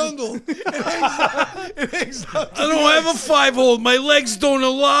my grundle. It hangs out. I don't have a 5-hole. My legs don't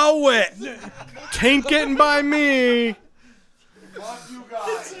allow it. Tain't getting by me. You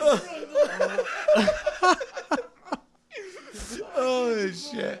guys. Oh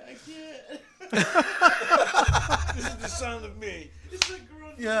shit. This is the sound of me.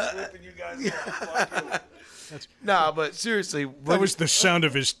 Yeah. Ripping you guys off. Fuck you. Nah, but seriously, That was the sound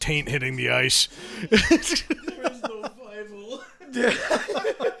of his taint hitting the ice. There is no 5-hole.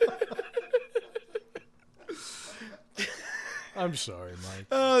 I'm sorry, Mike.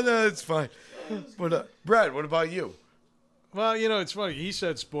 Oh no, it's fine. But Brad, what about you? Well, it's funny. He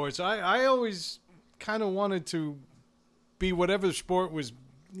said sports. I always kind of wanted to be whatever sport was,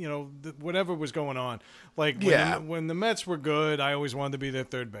 whatever was going on. Like when the Mets were good, I always wanted to be their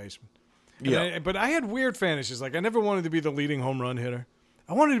third baseman. But I had weird fantasies. Like I never wanted to be the leading home run hitter.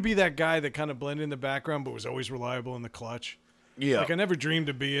 I wanted to be that guy that kind of blended in the background but was always reliable in the clutch. Yeah. Like I never dreamed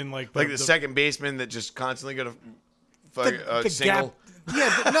of being like the second baseman that just constantly got a single.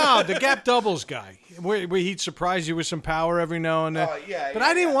 Gap, the gap doubles guy, where he'd surprise you with some power every now and then. But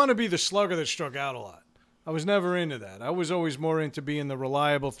I didn't want to be the slugger that struck out a lot. I was never into that. I was always more into being the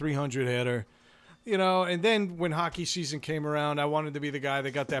reliable 300 hitter, And then when hockey season came around, I wanted to be the guy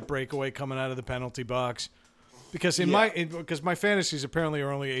that got that breakaway coming out of the penalty box. Because because my fantasies apparently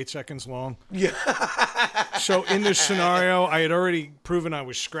are only 8 seconds long. Yeah. So in this scenario, I had already proven I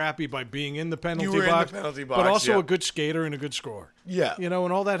was scrappy by being in the penalty You were in the box, penalty but box, also yeah. a good skater and a good scorer. Yeah. You know,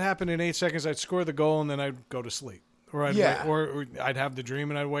 and all that happened in 8 seconds. I'd score the goal and then I'd go to sleep, or or I'd have the dream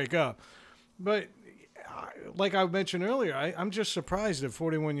and I'd wake up. But like I mentioned earlier, I'm just surprised at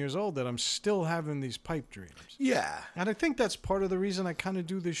 41 years old that I'm still having these pipe dreams. Yeah. And I think that's part of the reason I kind of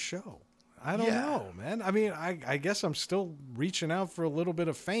do this show. I don't know, man. I mean, I guess I'm still reaching out for a little bit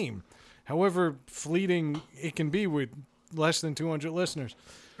of fame, however fleeting it can be with less than 200 listeners.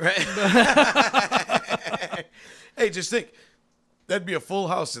 Right. Hey, just think. That'd be a full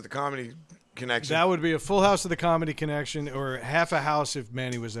house at the Comedy Connection. That would be a full house of the Comedy Connection, or half a house if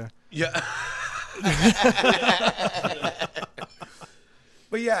Manny was there. Yeah.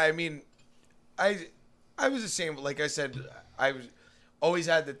 But yeah, I mean, I was the same. Like I said, I was always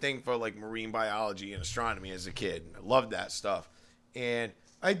had the thing for like marine biology and astronomy as a kid. I loved that stuff, and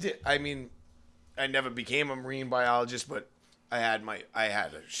I never became a marine biologist, but I had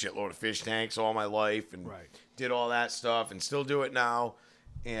a shitload of fish tanks all my life, and did all that stuff, and still do it now.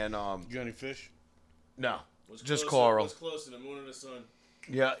 And You got any fish? no, What's just closer, coral. What's closer, the moon or the sun?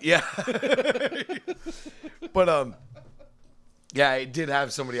 Yeah. But yeah, I did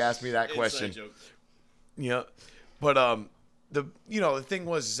have somebody ask me that question. Inside joke. Yeah, but the thing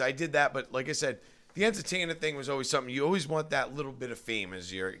was is I did that, but like I said, the entertainer thing was always something you always want, that little bit of fame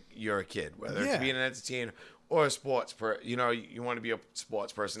as you're a kid, whether it's being an entertainer or a sports you want to be a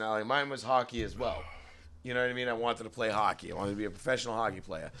sports personality. Mine was hockey as well. You know what I mean? I wanted to play hockey. I wanted to be a professional hockey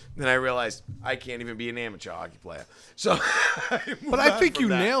player. Then I realized I can't even be an amateur hockey player. So, But I think you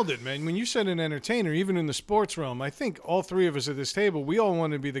nailed it, man. When you said an entertainer, even in the sports realm, I think all three of us at this table, we all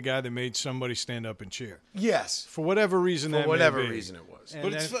want to be the guy that made somebody stand up and cheer. Yes, For whatever reason for whatever reason it was. And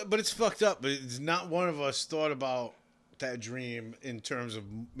But it's fucked up. But it's not one of us thought about that dream in terms of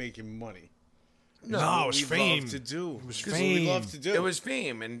making money. No, it was We fame. love to do. It was It's what fame. we love to do. It was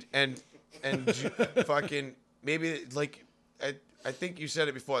fame and fucking maybe like I think you said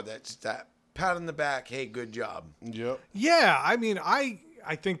it before. That's that pat on the back. Hey, good job. Yep. Yeah, I mean, I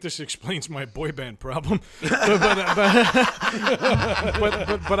think this explains my boy band problem.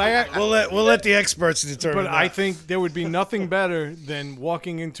 but I We'll let the experts determine. But I think there would be nothing better than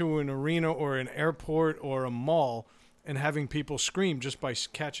walking into an arena or an airport or a mall and having people scream just by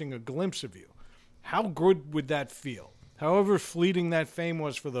catching a glimpse of you. How good would that feel? However fleeting that fame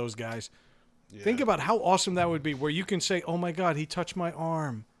was for those guys. Think about how awesome that would be, where you can say, "Oh my God, he touched my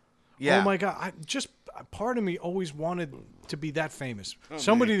arm." Yeah. Oh my God, part of me always wanted to be that famous.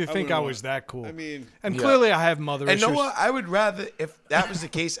 Somebody to think I was that cool. I mean, and clearly I have mother And issues. know what? I would rather, if that was the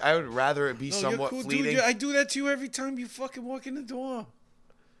case, I would rather it be no, somewhat you're cool, fleeting. dude. I do that to you every time you fucking walk in the door.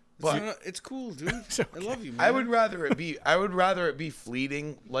 But- It's cool, dude. I love you, man. I would rather it be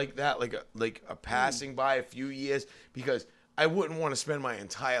fleeting like that, like a passing by a few years, because I wouldn't want to spend my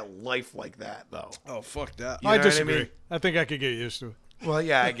entire life like that, though. Oh, fuck that. I know what I disagree. mean? I think I could get used to it. Well,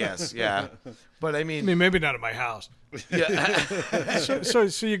 yeah, I guess, yeah. But I I mean, mean, maybe not at my house. yeah.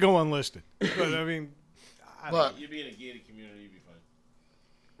 So you go unlisted. But I mean, Well, You'd be in a gated community, you'd be fine.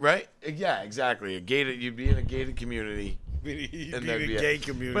 right? Yeah, exactly. You'd be in a gated community. You'd And be that'd in be a it. gay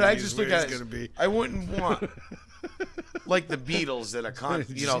community. But I is just where look at it's it. gonna be. I wouldn't want like the Beatles that are You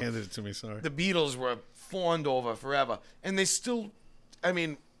just handed it to me. Sorry. the Beatles were fawned over forever, and they still. I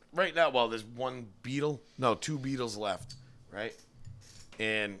mean, right now, well, there's two Beatles left, right?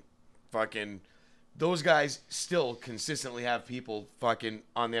 And fucking those guys still consistently have people fucking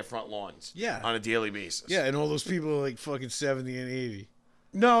on their front lawns, Yeah. on a daily basis. Yeah, and all those people are like fucking 70 and 80.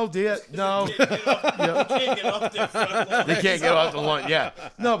 No, no. You can't get off there front lawn. They can't get off the lawn. Yeah.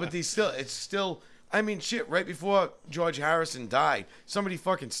 No, but it's still. I mean, shit. Right before George Harrison died, somebody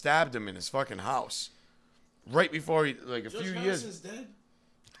fucking stabbed him in his fucking house. Right before he, like George few Harrison's years. dead?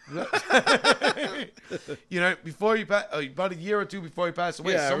 You know, before he about a year or two before he passed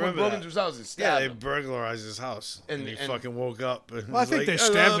away, Yeah, I someone remember broke that. into his house and Yeah, stabbed they him. burglarized his house, and he And- fucking woke up. And Well, I was think like, they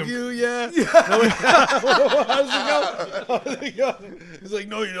stabbed love him. you, yeah. How's it going? He's like,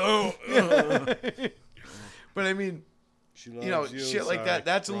 no, you don't. But I mean, She you know, loves shit like Sorry, that.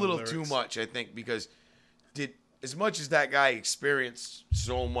 That's a wrong little lyrics. too much, I think, because as much as that guy experienced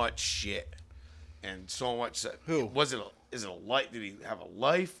so much shit and so much. Who? Is it a life? Did he have a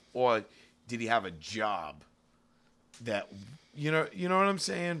life, or did he have a job? That you know what I'm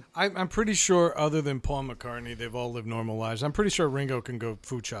saying? I'm pretty sure, other than Paul McCartney, they've all lived normal lives. I'm pretty sure Ringo can go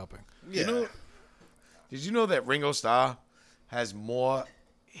food shopping. Yeah. Did you know that Ringo Starr has more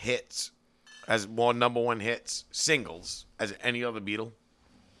hits, has more #1 hits, singles, as any other Beatle?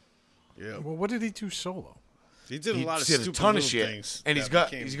 Yeah. Well, what did he do solo? He did a He lot of did a stupid ton of little shit, things and that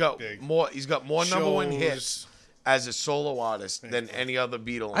became big. he's got more number one hits Shows. as a solo artist than any other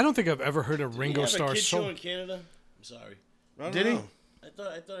Beatle. I don't think I've ever heard a Did Ringo he have a Starr kid show song. in Canada? I'm sorry. I don't Did he? know. I thought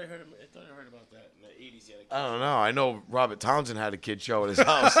I heard about that in the 80s. He had a kid I don't know. I know Robert Townsend had a kid show at his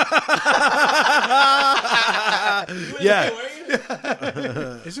house. Yeah.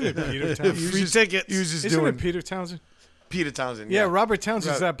 Isn't it Peter Townsend? Free tickets. Uses Isn't doing it Peter Townsend? Peter Townsend. Yeah, Robert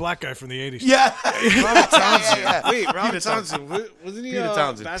Townsend's that black guy from the 80s. Yeah. Robert Townsend. Yeah. Wait, Robert Peter Townsend. Wasn't he Peter a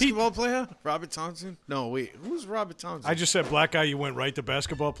Townsend. basketball player? Robert Townsend? No, wait. Who's Robert Townsend? I just said black guy, you went right to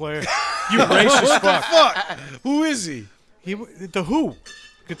basketball player. You racist fuck. Who is he? The Who.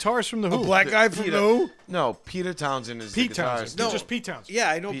 Guitarist from the Who. Black guy from Peter- the Who? No, Peter Townsend is Pete the guitarist. Townsend. No. Just Pete Townsend. Yeah,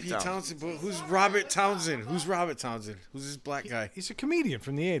 I know Pete Pete Townsend. Townsend, but who's Robert Townsend? Who's Robert Townsend? Who's this black guy? He's a comedian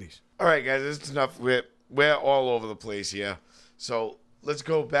from the 80s. All right, guys, that's enough. We're all over the place here. So let's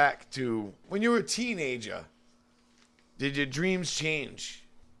go back to when you were a teenager. Did your dreams change?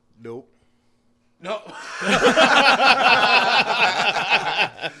 Nope. No.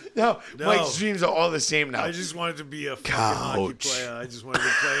 No. Mike's dreams are all the same now. I just wanted to be a fucking hockey Couch. player. I just wanted to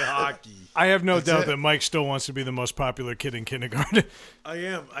play hockey. I have no doubt it. that Mike still wants to be the most popular kid in kindergarten. I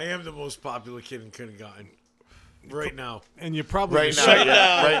am the most popular kid in kindergarten. Right now. And you're probably Right the now, second,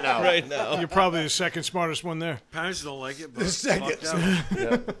 yeah, right now. Right now. you're probably the second smartest one there. Parents don't like it, but second. fuck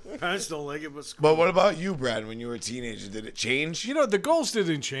them. Parents don't like it, but screw But what about you, Brad, when you were a teenager? Did it change? You know, the goals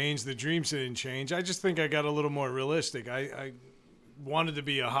didn't change, the dreams didn't change. I just think I got a little more realistic. I wanted to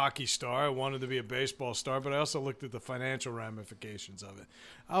be a hockey star, I wanted to be a baseball star, but I also looked at the financial ramifications of it.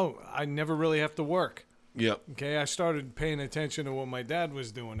 Oh, I never really have to work. Yep. Okay, I started paying attention to what my dad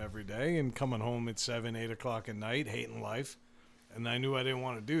was doing every day and coming home at 7, 8 o'clock at night, hating life. And I knew I didn't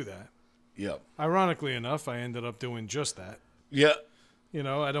want to do that. Yep. Ironically enough, I ended up doing just that. Yep. You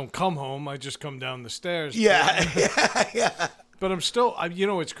know, I don't come home, I just come down the stairs. Yeah. Yeah. But I'm still, you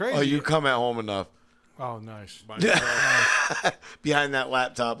know, it's crazy. Oh, you come at home enough. Oh, nice. Behind that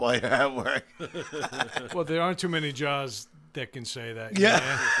laptop while you're at work. Well, there aren't too many jobs that can say that. Yeah.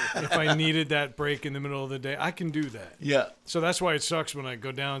 If I needed that break in the middle of the day, I can do that. Yeah. So that's why it sucks when I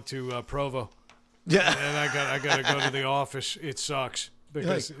go down to Provo Yeah. and I got to go to the office. It sucks Like,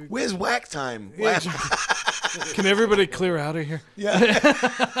 because where's whack time? Yeah, can everybody clear out of here? Yeah.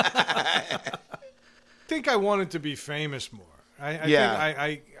 I think I wanted to be famous more. I Yeah.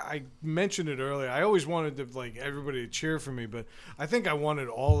 think I mentioned it earlier. I always wanted to like everybody to cheer for me, but I think I wanted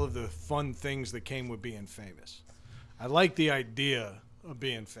all of the fun things that came with being famous. I like the idea of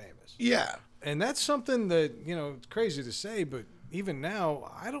being famous. Yeah. And that's something that, you know, it's crazy to say, but even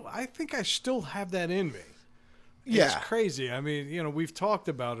now, I think I still have that in me. Yeah. It's crazy. I mean, you know, we've talked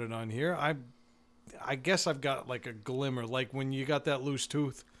about it on here. I guess I've got like a glimmer, like when you got that loose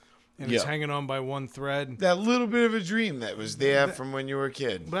tooth and it's Yeah. hanging on by one thread. That little bit of a dream that was there from when you were a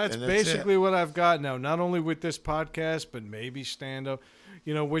kid. That's And basically it. what I've got now, not only with this podcast, but maybe stand up.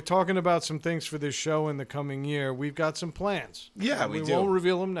 You know, we're talking about some things for this show in the coming year. We've got some plans. Yeah, we do. won't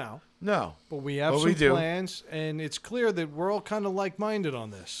reveal them now, No. but we have But some we do. plans, and it's clear that we're all kind of like-minded on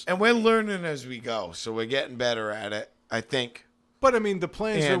this. And we're learning as we go, so we're getting better at it, I think. But I mean, the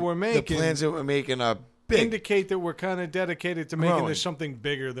plans that And we're making the plans that we're making are big. indicate that we're kind of dedicated to making Growing. this something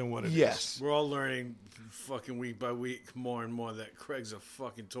bigger than what it is. Yes. We're all learning fucking week by week more and more that Craig's a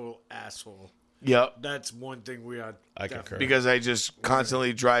fucking total asshole. Yep. That's one thing we are. I definitely- concur. Because I just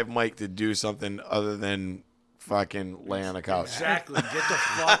constantly drive Mike to do something other than fucking lay on a couch. Exactly. Get the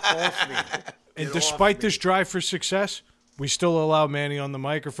fuck off me. And Get despite off me. this drive for success, we still allow Manny on the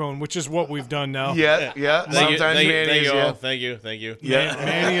microphone, which is what we've done now. Yeah, yeah. Thank you, Sometimes thank you, Manny thank is, you all. yeah. Thank you. Yeah.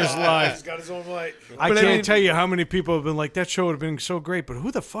 Manny is He's live. got his own mic. I But I can't mean- tell you how many people have been like, that show would have been so great, but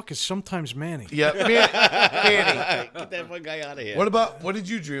who the fuck is sometimes Manny? Yeah. Manny. Get that one guy out of here. What did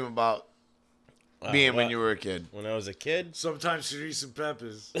you dream about being when what? you were a kid? When I was a kid, Sometimes Cerise and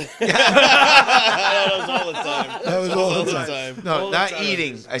Peppers. that was all the time. That was all the time. No, All the not time.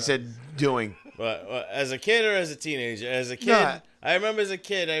 eating. I said doing. But as a kid or as a teenager? As a kid, Nah. I remember as a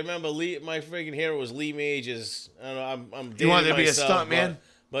kid. I remember my freaking hero was Lee Mages. I don't know. I'm dating You wanted to be a myself, stunt man?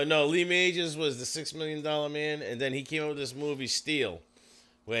 But no, Lee Mages was the $6 Million Man, and then he came up with this movie Steel,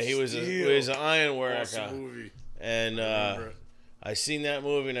 where he was an iron worker. Awesome movie. And Remember it. I seen that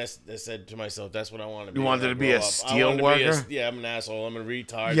movie and I said to myself, "That's what I want to be." You wanted when I to be grow a up. I steel wanted to be worker? yeah, I'm an asshole. I'm a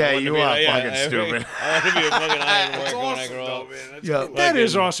retard. Yeah, I wanted to you be are yeah, fucking stupid. I want to be a fucking iron worker That's when I awesome, grow though, up. man. That's Yeah. cool. That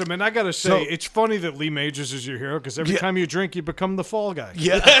is Fucking- awesome, and I gotta say, So- it's funny that Lee Majors is your hero because every Yeah. time you drink, you become the fall guy.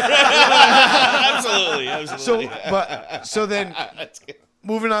 Yeah. Absolutely. So then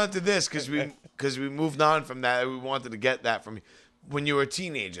moving on to this because we moved on from that. We wanted to get that from you. When you were a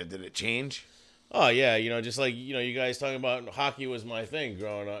teenager, did it change? Oh yeah, just like you guys talking about hockey was my thing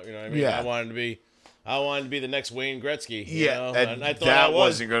growing up. You know what I mean? Yeah. I wanted to be the next Wayne Gretzky. Yeah, and I thought that I was.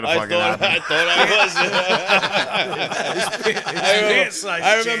 wasn't gonna fucking happen. I thought I was.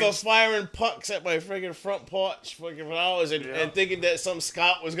 I remember firing pucks at my friggin' front porch for hours and thinking that some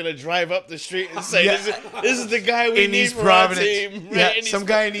scout was gonna drive up the street and say, "This is the guy we In need East for Providence. our team." Yeah, Right? some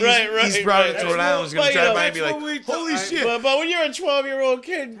guy in East Providence, Rhode Island was gonna drive by and be like, "Holy shit!" But when you're a 12-year-old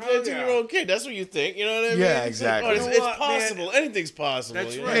kid, 13-year-old kid, that's what you think. You know what I mean? Yeah, exactly. It's You know what, possible. man? Anything's possible.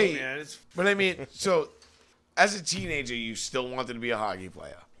 That's you know? right, Hey, man. But I mean, so as a teenager, you still wanted to be a hockey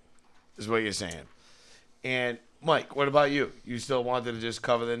player, is what you're saying. And Mike, what about you? You still wanted to just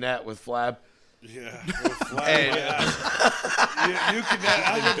cover the net with Flab? Yeah. And- you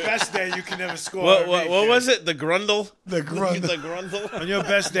can on your best day, you can never score. What, on what, me, what kid. was it? The Grundle? The Grundle. The Grundle? On your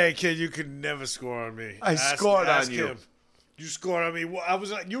best day, kid, you could never score on me. I scored on you. Him. You scored on me.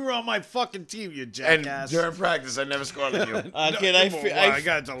 You were on my fucking team, you And jackass. during practice, I never scored on you. Kid, I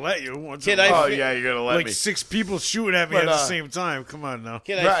got to let you. Once Kid, in a while. Oh, yeah, you're going to let like me. 6 people shooting at me But, at the same time. Come on now.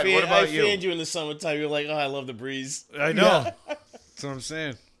 Kid, Brad, what about I you? fanned you in the summertime. You're like, oh, I love the breeze. I know. That's what I'm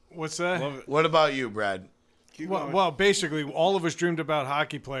saying. What's that? Love it. What about you, Brad? Keep Well, going. well, basically, all of us dreamed about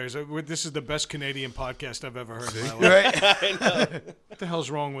hockey players. This is the best Canadian podcast I've ever heard in my life. Right? What the hell's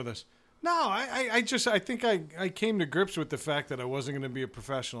wrong with us? No, I think I came to grips with the fact that I wasn't going to be a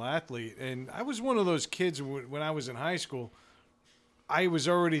professional athlete. And I was one of those kids when I was in high school, I was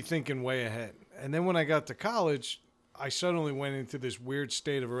already thinking way ahead. And then when I got to college, I suddenly went into this weird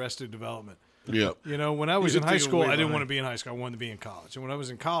state of arrested development. Yep. You know, when I was in could high think of school, way I didn't behind. want to be in high school. I wanted to be in college. And when I was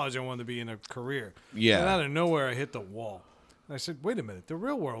in college, I wanted to be in a career. Yeah. And out of nowhere, I hit the wall. And I said, wait a minute, the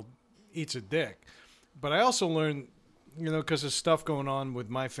real world eats a dick. But I also learned, because of stuff going on with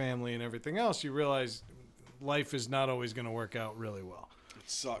my family and everything else, you realize life is not always going to work out really well. It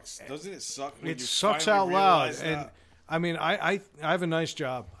sucks. Doesn't it suck when It you sucks finally out loud. realize And that? I mean, I have a nice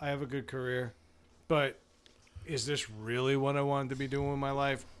job. I have a good career. But is this really what I wanted to be doing with my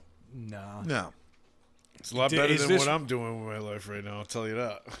life? No. No. It's a lot Is better than this- what I'm doing with my life right now. I'll tell you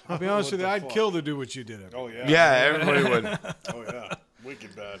that. I'll be honest What with you, the I'd fuck? kill to do what you did. Oh yeah. Yeah, everybody would. Oh yeah.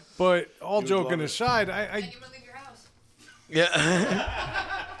 Wicked bad. But all would joking love it. aside, You want to leave your house? Yeah.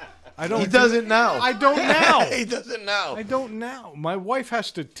 I don't. He doesn't now. I don't now. He doesn't now. I don't now. My wife has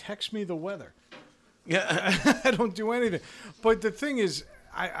to text me the weather. Yeah. I don't do anything. But the thing is,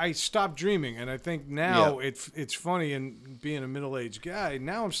 I stopped dreaming, and I think now Yeah. it's funny. And being a middle-aged guy,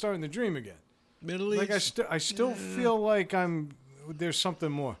 now I'm starting to dream again. Middle Like I still feel like there's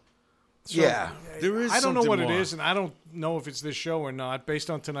something more. So, Yeah. There is I don't know something what more. it is, and I don't know if it's this show or not. Based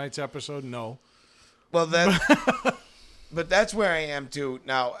on tonight's episode, no. Well, but that's where I am too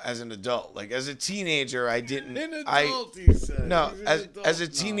now as an adult. Like as a teenager, I didn't. An adult, I he said. no, He's an as adult as a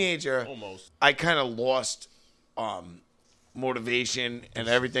now. teenager, Almost. I kind of lost motivation and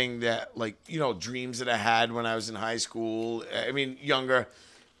everything that dreams that I had when I was in high school. I mean, younger,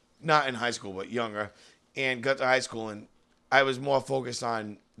 not in high school, but younger, and got to high school and I was more focused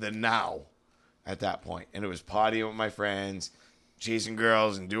on the now at that point, and it was partying with my friends, chasing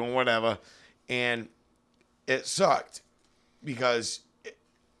girls, and doing whatever, and it sucked because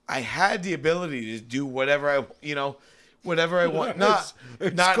I had the ability to do whatever I want. Not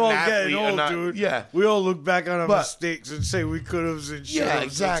It's not called an athlete getting or old, not- dude. Yeah, We all look back on our But- mistakes and say we could have and should Yeah,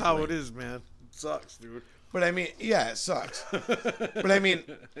 have. That's how exactly. it is, man. It sucks, dude. but I mean, yeah, it sucks. But I mean,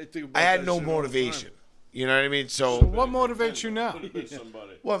 think about I had that no shit all the motivation. time. You know what I mean? So What motivates you now?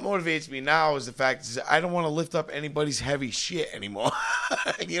 Somebody. what motivates me now is the fact is I don't want to lift up anybody's heavy shit anymore.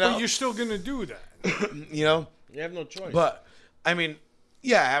 you know, But you're still gonna do that. you know. You have no choice. But I mean,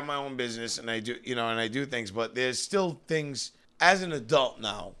 yeah, I have my own business and I do things, but there's still things as an adult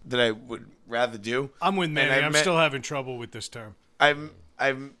now that I would rather do. I'm with And Manny. I I'm met- still having trouble with this term. I've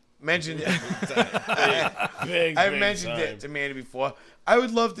mentioned it. big, I've big mentioned time. it to Manny before. I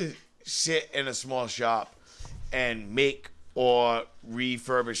would love to sit in a small shop and make or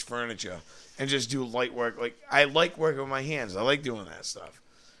refurbish furniture and just do light work. Like I like working with my hands. I like doing that stuff.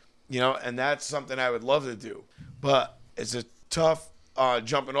 And that's something I would love to do. But it's a tough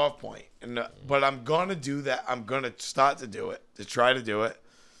jumping off point. But I'm gonna do that. I'm gonna start to do it, to try to do it,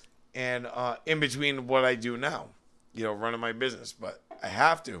 and in between what I do now, running my business. But I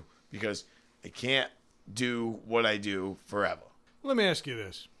have to because I can't do what I do forever. Let me ask you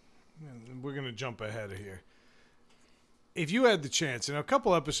this. We're going to jump ahead of here. If you had the chance, and a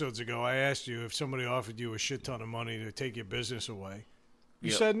couple episodes ago, I asked you if somebody offered you a shit ton of money to take your business away. You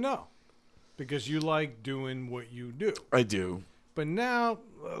Yep. said no, because you like doing what you do. I do. But now,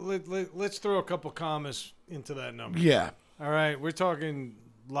 let's throw a couple commas into that number. Yeah. All right, we're talking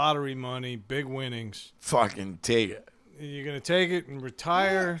lottery money, big winnings. Fucking take it. You're going to take it and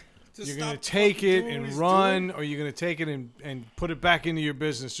retire. Just You're going to stop take fucking it doing what and he's run, or you're going to take it and put it back into your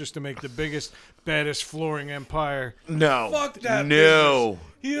business just to make the biggest, baddest flooring empire. No. Fuck that. No.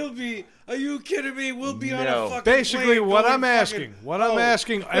 business. He'll be. Are you kidding me? We'll be on No. a fucking. Basically, plane what going I'm asking,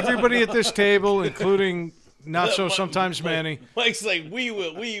 fucking- everybody at this table, including not so sometimes Manny, Mike's like, we.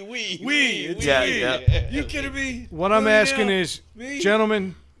 Yeah. You kidding me? what I'm asking Millionaire. is, Me?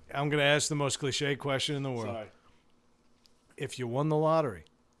 gentlemen, I'm going to ask the most cliche question in the world. Sorry. If you won the lottery,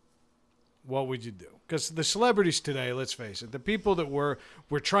 what would you do? Because the celebrities today, let's face it, the people that we're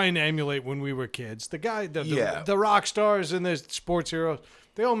trying to emulate when we were kids, the rock stars and the sports heroes,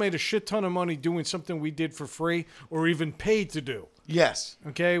 they all made a shit ton of money doing something we did for free or even paid to do. Yes.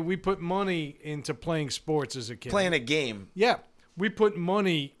 Okay, we put money into playing sports as a kid. Playing a game. Yeah, we put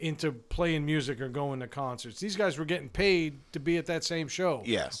money into playing music or going to concerts. These guys were getting paid to be at that same show.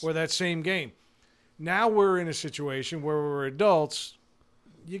 Yes. Or that same game. Now we're in a situation where we're adults.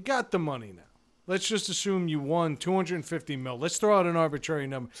 You got the money now. Let's just assume you won 250 mil. Let's throw out an arbitrary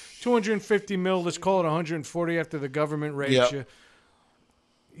number. 250 mil, let's call it 140 after the government raised Yep. you.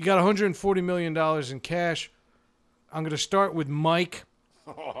 You got $140 million in cash. I'm going to start with Mike.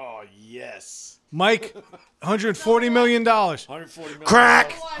 Oh yes. Mike, $140 million. 140 million.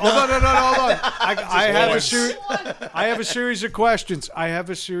 Crack. Hold on. I have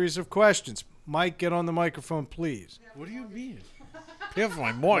a series of questions. Mike, get on the microphone, please. What do you mean? Pay for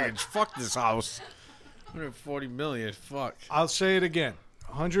my mortgage. Fuck this house. 140 million. Fuck. I'll say it again.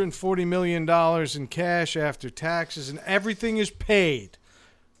 $140 million in cash after taxes, and everything is paid.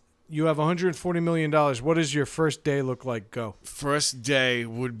 You have $140 million. What does your first day look like? Go. First day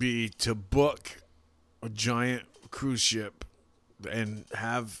would be to book a giant cruise ship and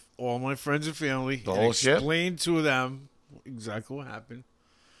have all my friends and family The whole ship? explain to them exactly what happened.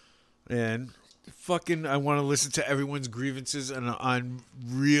 And fucking, I want to listen to everyone's grievances and on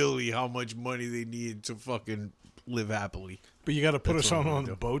really how much money they need to fucking live happily. But you got to put That's us what I'm on gonna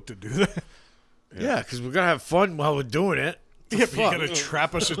the do. boat to do that. Yeah, because we're going to have fun while we're doing it. Yeah, but you got to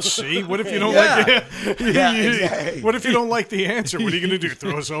trap us at sea. What if you don't Yeah. like the exactly. What if you don't like the answer? What are you going to do?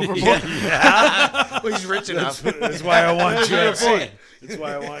 Throw us overboard? Well, he's rich enough. That's why I want That's your USC. point. That's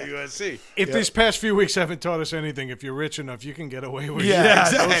why I want USC. If these past few weeks haven't taught us anything, if you're rich enough, you can get away with Yeah. it. Yeah,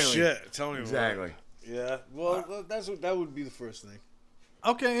 exactly. no shit. Tell me Exactly. about it. Yeah. Well, that would be the first thing.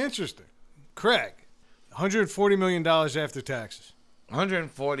 Okay, interesting. Craig, $140 million after taxes.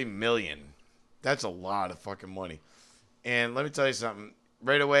 140 million. That's a lot of fucking money. And let me tell you something.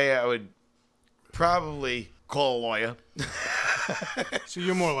 Right away, I would probably call a lawyer. So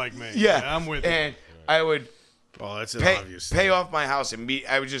you're more like me. Yeah, I'm with you. And I would Oh, that's pay, obvious. pay off my house and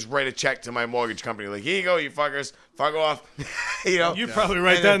I would just write a check to my mortgage company. Like, here you go, you fuckers. Fuck off. You know? You'd probably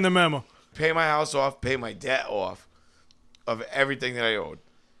write And that then in the memo. Pay my house off, pay my debt off of everything that I owed.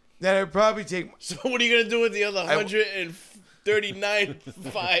 Then I'd probably take... So what are you gonna do with the other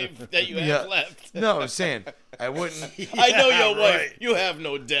 139.5 that you have Yeah. left? No, I'm saying I wouldn't... I know your wife. right. You have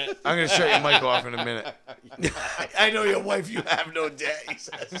no debt. I'm going to shut your mic off in a minute. I know your wife, you have no debt, he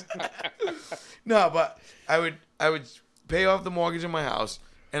says. No, but I would pay off the mortgage on my house,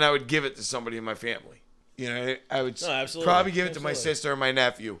 and I would give it to somebody in my family. You know, I would No, absolutely. probably give it to my Absolutely. sister or my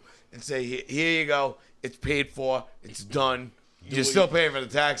nephew and say, here you go. It's paid for. It's done. You're what still you- paying for the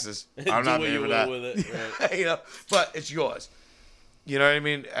taxes. I'm Do not what paying you for will that. with it. Right. You know, but it's yours. You know what I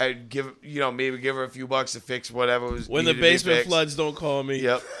mean? I'd give, maybe give her a few bucks to fix whatever was When the needed to be basement fixed. floods, don't call me.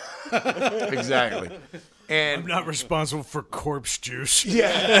 Yep. Exactly. And I'm not responsible for corpse juice.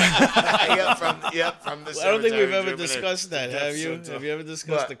 yeah, from the I don't think we've cemetery ever juvenile. discussed that, have you? so Have you ever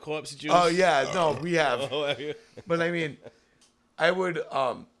discussed What? the corpse juice? Oh yeah, no, we have. Oh, have you? But I mean, I would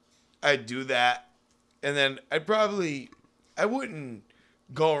I'd do that, and then I wouldn't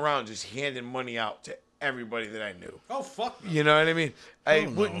go around just handing money out to everybody that I knew. Oh, fuck. You know what I mean? I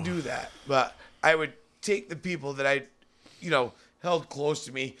wouldn't do that, but I would take the people that I, held close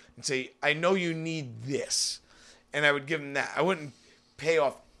to me and say, I know you need this, and I would give them that. I wouldn't pay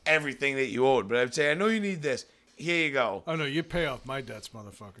off everything that you owed, but I'd say, I know you need this. Here you go. Oh, no, you pay off my debts,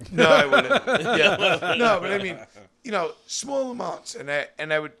 motherfucker. No, I wouldn't. Yeah. No, but I mean, small amounts, and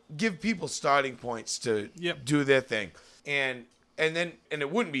I would give people starting points to Yep. do their thing, and then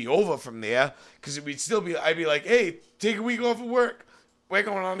it wouldn't be over from there because it would still be. I'd be like, hey, take a week off of work. We're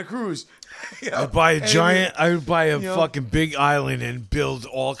going on a cruise. I'd buy And I would buy a know- fucking big island and build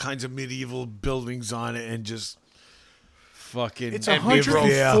all kinds of medieval buildings on it and just fucking. It's And be broke.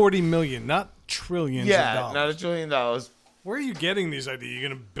 $140 million, not trillions of Yeah, dollars. not $1 trillion. Where are you getting these ideas? You're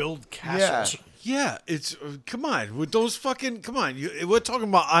going to build castles? Yeah, it's come on with those fucking we're talking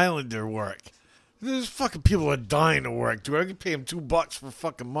about Islander work. There's fucking people are dying to work, dude. I can pay them $2 for a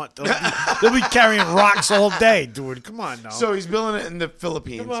fucking month. They'll be carrying rocks all day, dude. Come on now. So he's building it in the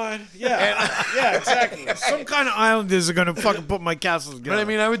Philippines. Come on, yeah, yeah, exactly. Some kind of islanders are gonna fucking put my castle together. But I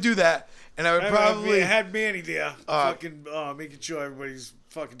mean, I would do that, and I would probably had Manny there, fucking making sure everybody's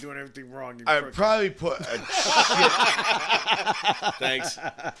fucking doing everything wrong. I would probably put a shit. Thanks.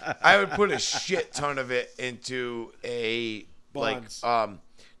 I would put a shit ton of it into a Bonds.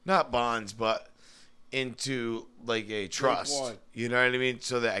 not bonds, but into like a trust. one. You know what I mean?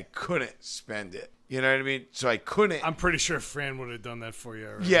 So that I couldn't spend it. You know what I mean? So I couldn't. I'm pretty sure Fran would have done that for you.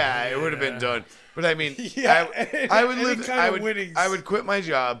 Already. Yeah, it would have been done. But I mean, Yeah, I would any live. kind of winnings. I would quit my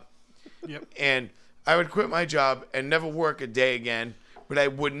job, Yep. and I would quit my job and never work a day again. But I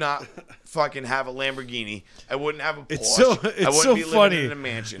would not fucking have a Lamborghini. I wouldn't have a Porsche. I wouldn't so be funny. living in a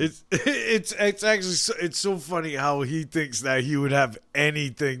mansion. It's actually it's so funny how he thinks that he would have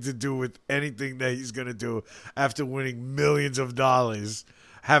anything to do with anything that he's gonna do after winning millions of dollars,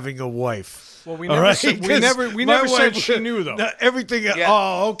 having a wife. Well, we All never right? said, we 'Cause never my said wife- she knew though. No, everything. Yeah.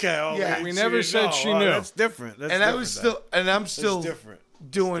 Oh, okay. Oh, Yeah. We so never you said know. she Oh, knew. That's different. That's and I different was then. still, and I'm still different.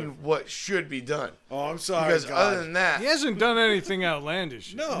 doing what should be done. Oh, I'm sorry. Because God. other than that, He hasn't done anything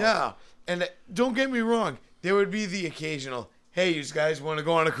outlandish. no. no. And don't get me wrong, there would be the occasional, hey, you guys want to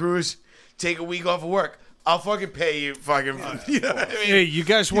go on a cruise? Take a week off of work. I'll fucking pay you fucking, you know what I mean? Hey, you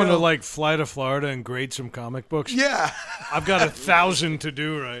guys want to know- like fly to Florida and grade some comic books? Yeah. I've got 1,000 to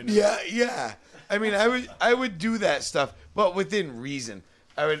do right now. Yeah. I mean, I would do that stuff, but within reason.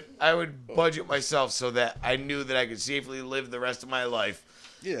 I would budget myself so that I knew that I could safely live the rest of my life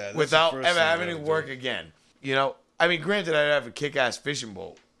Yeah. that's without the first ever thing having I to would work do. again. You know, I mean, granted, I'd have a kick-ass fishing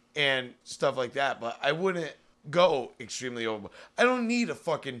boat and stuff like that, but I wouldn't go extremely over. I don't need a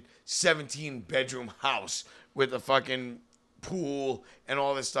fucking 17-bedroom house with a fucking pool and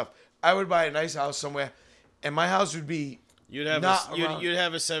all this stuff. I would buy a nice house somewhere, and my house would be You'd have not you'd, around- you'd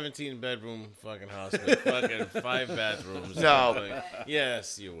have a 17-bedroom fucking house with fucking 5 bathrooms. No.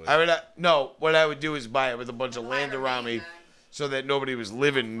 Yes, you would. I would no. What I would do is buy it with a bunch of land around me, so that nobody was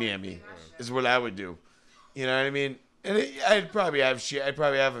living near me. Is what I would do. You know what I mean? And I'd probably have shit. I'd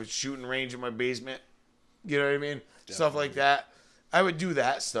probably have a shooting range in my basement. You know what I mean? Stuff like that. I would do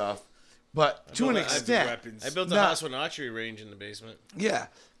that stuff, but to an I do extent, weapons. I built a Nah. house with an archery range in the basement. yeah.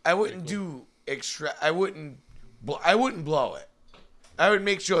 I wouldn't do extra. I wouldn't blow it. I would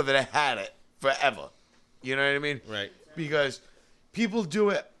make sure that I had it forever. You know what I mean? Right. Because people do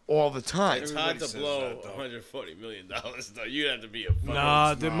it all the time. It's hard to says blow that, though. $140 million, though. You'd have to be a fucking...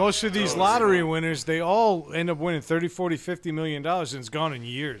 Nah, most of these lottery winners, they all end up winning 30, 40, 50 million dollars, and it's gone in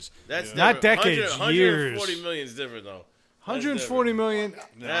years. That's Not different. decades, 100 years. 140 million is different, though. 140 million.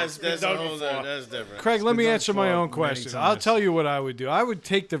 That's been a done whole before. that's different. Craig, let me done answer my for own many question. times. I'll tell you what I would do. I would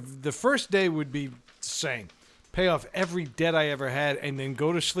take the first day would be the same. Pay off every debt I ever had, and then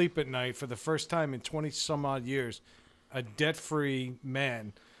go to sleep at night for the first time in 20 some odd years, a debt-free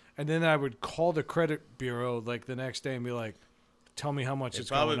man. And then I would call the credit bureau like the next day and be like, "Tell me how much It'd it's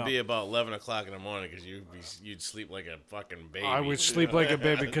going probably up." be about 11 o'clock in the morning because you'd sleep like a fucking baby. I would sleep like a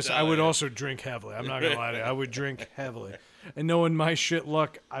baby because I would also drink heavily. I'm not gonna lie to you. I would drink heavily, and knowing my shit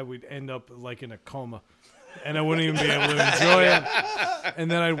luck, I would end up like in a coma, and I wouldn't even be able to enjoy it.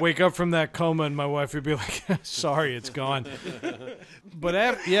 And then I'd wake up from that coma, and my wife would be like, "Sorry, it's gone." But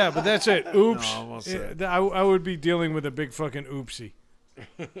but that's it. Oops. No, I won't say it. I would be dealing with a big fucking oopsie.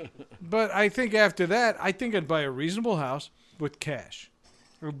 But I think after that, I think I'd buy a reasonable house with cash.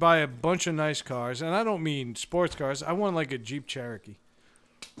 Or buy a bunch of nice cars. And I don't mean sports cars. I want like a Jeep Cherokee.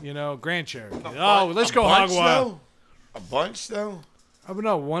 You know, Grand Cherokee. Let's go hog wild. A bunch, though? I would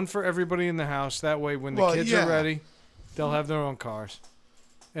know one for everybody in the house. That way, when the Well, kids yeah. are ready, they'll have their own cars.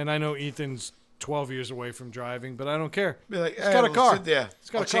 And I know Ethan's 12 years away from driving, but I don't care. Be like, It's got a we'll car. Sit there.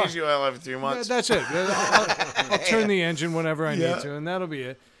 It's got I'll a car. change the oil every 3 Yeah, months. that's it. I'll turn the engine whenever I Yeah. need to, and that'll be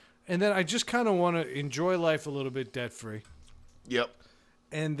it. And then I just kind of want to enjoy life a little bit debt-free. Yep.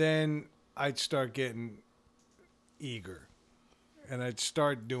 And then I'd start getting eager. And I'd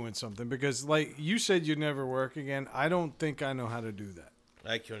start doing something. Because, like you said, you'd never work again. I don't think I know how to do that.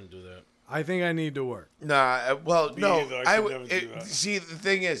 I couldn't do that. I think I need to work. Nah, well, no. either. I I could would never do that. see. The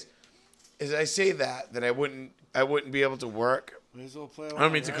thing is I say that I wouldn't be able to work. May as well play I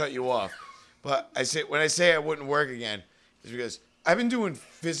don't mean to cut you off, but when I say I wouldn't work again, is because I've been doing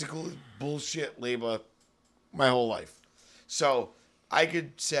physical bullshit labor my whole life. So I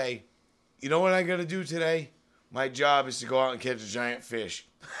could say, you know what I got to do today? My job is to go out and catch a giant fish.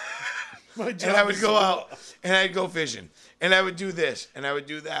 and I would go out and I'd go fishing and I would do this and I would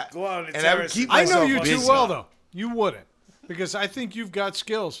do that. Go out on the and I would terrace. keep I know myself you busy. too well, though. You wouldn't. Because I think you've got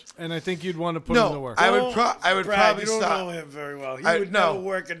skills, and I think you'd want to put in the No, work. I would Brad, probably you don't stop. know him very well. He I- would no. never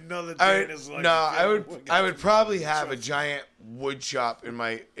work another I day would, in his life. no, if he ever worked I would out probably there. have a giant wood shop in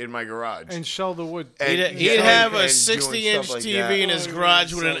my garage. and sell the wood. And- He'd yeah, have and a doing 60-inch stuff like TV that. in his Oh,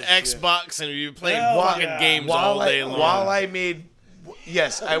 garage yeah, with an so shit. Xbox, and you'd be playing Hell fucking yeah. games all day long. While I made,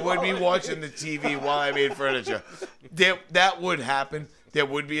 yes, I would be watching the TV while I made furniture. That would happen. There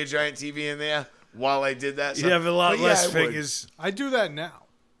would be a giant TV in there while I did that. You'd stuff. have a lot But yeah, less I would. fingers. I do that now.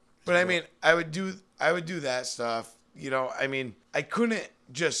 But I mean, I would do that stuff. You know, I mean, I couldn't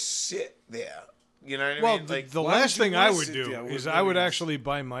just sit there. You know what I Well, mean? Like, the why last would you thing I wanna would sit do there? is What I would is- actually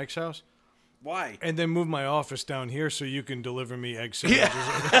buy Mike's house Why? and then move my office down here so you can deliver me egg sandwiches.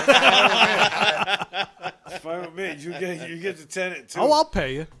 Fine with me. You get the tenant too. Oh, I'll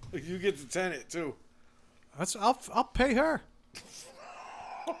pay you. You get the tenant too. I'll pay her.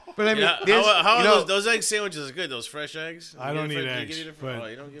 but I mean, Yeah, there's- how you are know, those egg sandwiches are good? Those fresh eggs? I You don't get eat it fre- eggs, you get it fre- oh,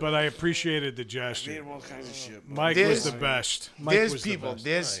 you don't get but it? I appreciated the Made gesture. all kinds of shit. bro. Mike There's- was the best. Mike there's was people. the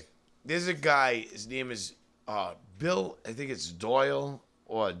best. There's a guy. His name is Bill. I think it's Doyle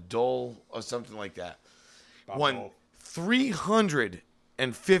or Dole or something like that. Won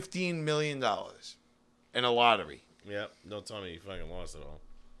 $315 million in a lottery Yep. Don't tell me you fucking lost it all.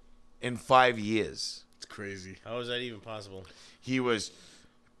 in 5 years. It's crazy. How is that even possible? He was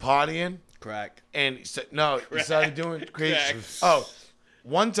partying Crack. and he started doing crazy. Crack. Oh,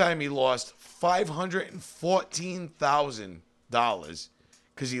 one time he lost $514,000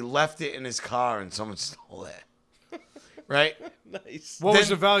 because he left it in his car and someone stole it. Right? Nice. What was then-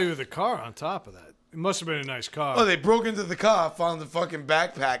 the value of the car on top of that? It must have been a nice car. Oh, they broke into the car, found the fucking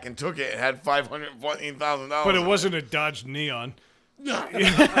backpack, and took it. It had $514,000. but it wasn't a Dodge Neon.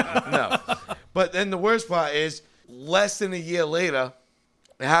 No. But then the worst part is, less than a year later,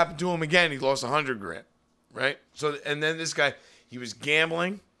 it happened to him again. He lost $100,000. Right? So, and then this guy, he was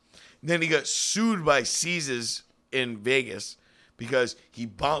gambling. Then he got sued by Caesars in Vegas because he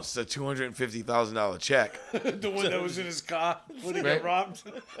bounced a $250,000 check. The one that was in his car when he Right. got robbed.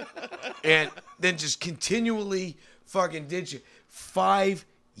 And then just continually fucking did shit. 5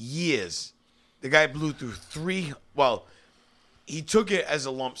 years. The guy blew through he took it as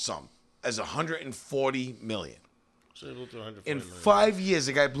a lump sum, as $140 million. So they blew through 140 In million. 5 years,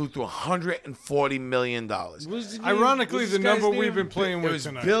 the guy blew through $140 million. Ironically, what's the this guy's number we've name? been playing It with was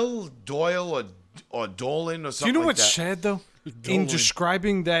tonight. Bill Doyle or Dolan or Do something you know like what's that. sad though? In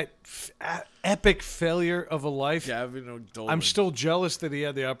describing that epic failure of a life, Gavin O'Dolan. I'm still jealous that he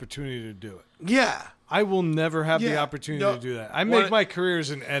had the opportunity to do it. Yeah. I will never have the Yeah, opportunity no, to do that. I what- make my career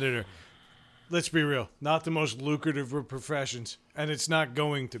as an editor. Let's be real, not the most lucrative of professions, and it's not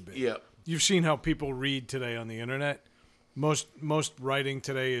going to be. Yeah. You've seen how people read today on the internet. Most writing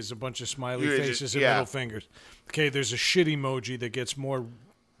today is a bunch of smiley You just- faces and yeah. middle fingers. Okay, there's a shit emoji that gets more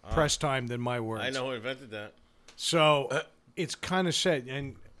press time than my words. I know who invented that. So it's kind of sad,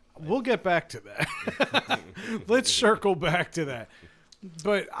 and we'll get back to that. Let's circle back to that.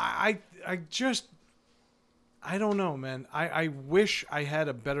 But I don't know, man. I wish I had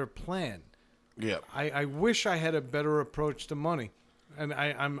a better plan. Yeah. I wish I had a better approach to money. And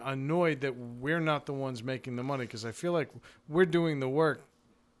I'm annoyed that we're not the ones making the money because I feel like we're doing the work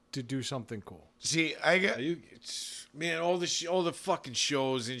to do something cool. See, I got. Man, all the fucking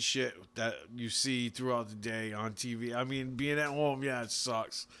shows and shit that you see throughout the day on TV. I mean, being at home, yeah, it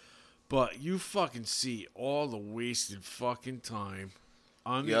sucks. But you fucking see all the wasted fucking time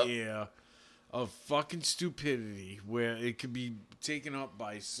on Yep. the air of fucking stupidity where it could be taken up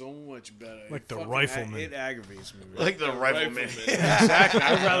by so much better. Like It The fucking Rifleman. It aggravates me. Like the rifleman. Exactly.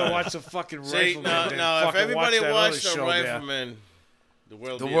 I'd rather watch the fucking See, Rifleman no, than no. If fucking everybody watch that watched other the show there. Rifleman, the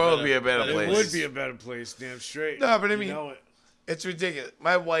world would be a better It place. would be a better place, damn straight. No, but I You mean- know it. It's ridiculous.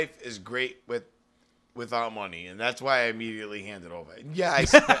 My wife is great with our money, and that's why I immediately hand it over. Yeah,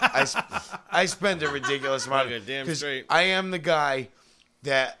 I spend a ridiculous amount Fucking of damn 'cause straight. I am the guy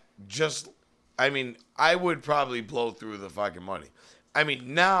that I mean, I would probably blow through the fucking money. I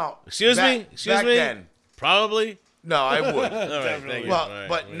mean, now. Excuse me? Excuse back me? then, Probably. no, I would. All right, thank you. Well, All right,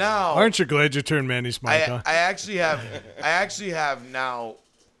 but wait. now Aren't you glad you turned Manny's mic on? I actually have now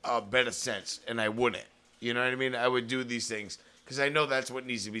a better sense, and I wouldn't. You know what I mean? I would do these things because I know that's what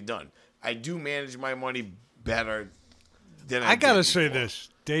needs to be done. I do manage my money better than I gotta did say before. this: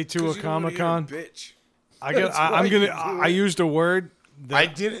 day two 'Cause of you don't wanna Comic hear a Con. bitch. I'm gonna. I used a word that I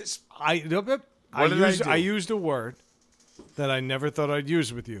didn't. I What did I do? I used a word that I never thought I'd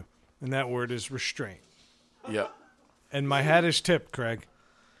use with you, and that word is restraint. Yeah. And my hat is tipped, Craig.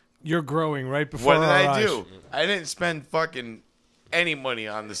 You're growing right before What did our I eyes. do? I didn't spend fucking any money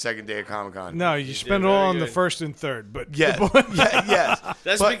on the second day of Comic-Con. No, you spend it very all on the good. first and third. But Yes. Yes.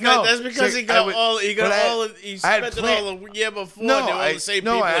 That's But because no, that's because so he got I would- all he got but I- all he I had spent it all the year before. No, and they were all the same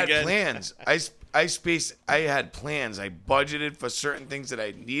people I had again. plans. I had plans. I budgeted for certain things that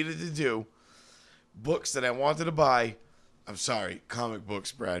I needed to do, books that I wanted to buy. I'm sorry, comic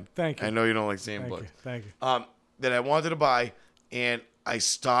books, Brad. Thank you. I know you don't like saying Thank books. you. Thank you. That I wanted to buy, and I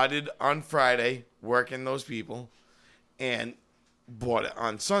started on Friday working those people, and bought it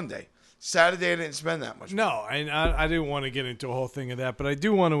on Sunday. Saturday I didn't spend that much. No, and I didn't want to get into a whole thing of that, but I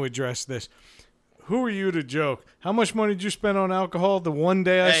do want to address this. Who are you to joke? How much money did you spend on alcohol the one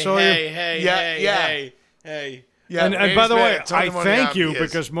day I saw you? Hey. Yeah, And by the way, a ton I of money thank on you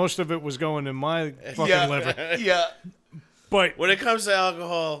beers. because most of it was going in my fucking yeah, liver. yeah. But When it comes to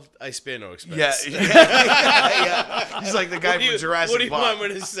alcohol, I spare no expense. Yeah. He's like the guy What do from you, Jurassic what do you Park.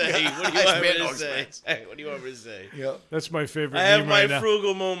 want me to say? What do I you want me spare to no say? expense. Hey, what do you want me to say? Yeah. that's my favorite I have meme my right now.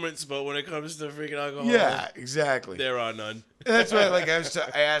 frugal moments, but when it comes to freaking alcohol, Yeah, exactly. there are none. That's why, like, I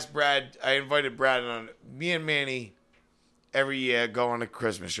asked Brad. I invited Brad on. Me and Manny every year go on a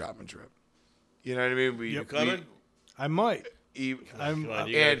Christmas shopping trip. You know what I mean? Yep. Coming? I might. Come on,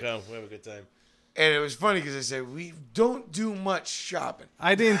 you and, gotta come. We have a good time. and it was funny because I said we don't do much shopping.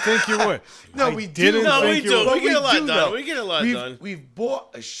 I didn't think you would. No, I we didn't do. No, think we you do. would. But We get a lot do, done. though. We get a lot done. We've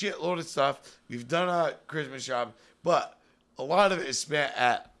bought a shitload of stuff. We've done our Christmas shopping, but a lot of it is spent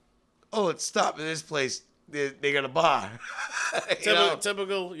at, oh, let's stop at this place. They got a bar.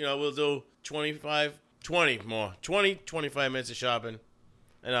 Typical, we'll do 20, 25 minutes of shopping,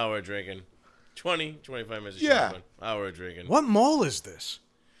 an hour of drinking. 20, 25 minutes of Yeah. shopping, hour of drinking. What mall is this?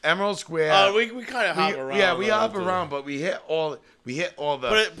 Emerald Square. Oh, we kind of hop around. Yeah, we a hop little, around, too. but we hit all the.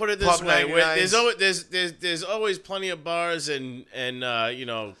 Put it this Pub way: 99s. there's always plenty of bars and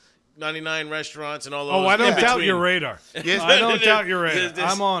 99 restaurants and all those. Oh, I don't in doubt between. your radar. Yes. I don't doubt your radar.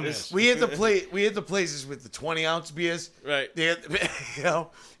 There's- I'm on there's- this. We hit the places with the 20-ounce beers. Right. They hit,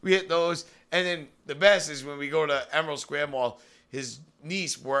 we hit those, and then the best is when we go to Emerald Square Mall. His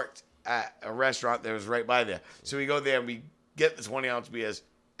niece worked at a restaurant that was right by there, so we go there and we get the 20-ounce beers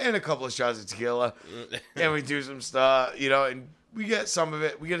and a couple of shots of tequila, and we do some stuff, and we get some of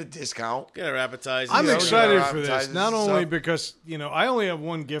it. We get a discount. Get our appetizers. I'm Yeah, excited our for this, appetizers not and only stuff. because, I only have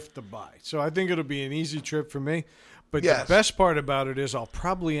one gift to buy. So I think it'll be an easy trip for me. But Yes. the best part about it is I'll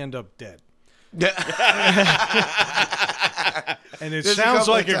probably end up dead. And it There's a sounds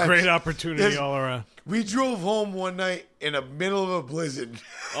couple like of a times- great opportunity there's- all around. We drove home one night in the middle of a blizzard.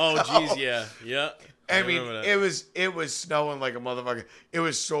 Oh, jeez, yeah. I mean, remember that. it was snowing like a motherfucker. It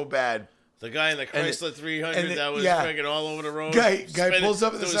was so bad. The guy in the And Chrysler 300 and that was yeah. freaking all over the road. Guy Spinning- pulls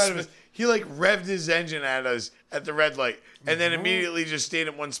up at the it was side of us. spin- He like revved his engine at us at the red light, and then immediately just stayed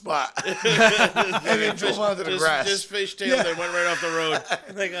at one spot, and then drove onto the grass. Just fishtailed Yeah. and went right off the road.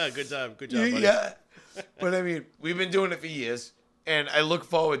 Like, good time, good job, buddy. Yeah, but I mean, we've been doing it for years, and I look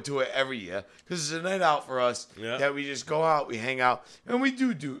forward to it every year because it's a night out for us. Yeah. That we just go out, we hang out, and we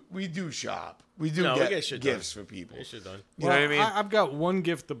do shop. We do No, we get get shit gifts done. for people. Get shit done. You know what I mean? I've got one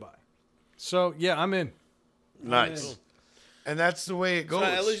gift to buy. So, yeah, I'm in. Nice. And that's the way it goes. So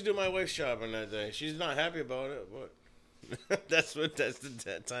I at least do my wife's shopping that day. She's not happy about it, but that's the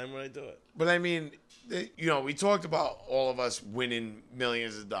time when I do it. But I mean, we talked about all of us winning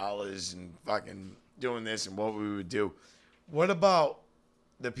millions of dollars and fucking doing this and what we would do. What about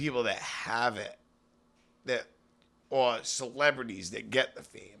the people that have it, or celebrities that get the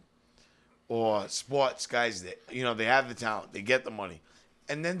fame, or sports guys that they have the talent, they get the money,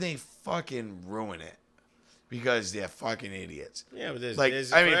 and then they fucking ruin it because they're fucking idiots. Yeah, but there's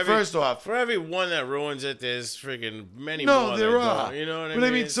First off, for every one that ruins it, there's freaking many no, more. there that are. don't. You know what I but mean?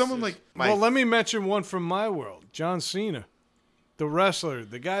 I mean, It's someone just- like my Well, let me mention one from my world. John Cena, the wrestler,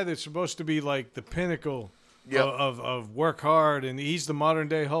 the guy that's supposed to be like the pinnacle Yep. of work hard, and he's the modern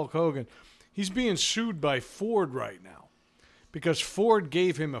day Hulk Hogan. He's being sued by Ford right now because Ford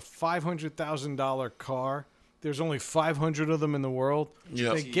gave him a $500,000 car. There's only 500 of them in the world.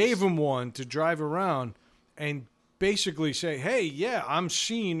 Yep. They gave him one to drive around and basically say, hey, yeah, I'm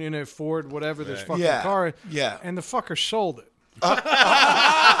seen in a Ford, whatever this fucking Yeah, car is. yeah. And the fucker sold it.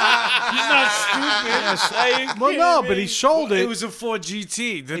 Hey, Well, no, but he sold it. It was a Ford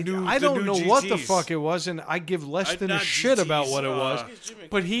GT. I don't know what the GTs. fuck it was, and I give less than a not shit about GTs, what it was.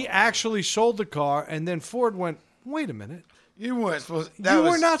 But he actually sold the car, and then Ford went, wait a minute. you weren't supposed. You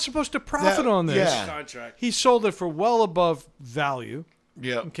were not supposed to profit on this. Yeah. Contract. He sold it for well above value,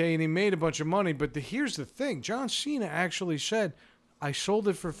 Yeah. okay, and he made a bunch of money. But here's the thing. John Cena actually said, I sold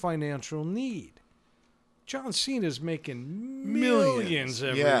it for financial need. John Cena's making millions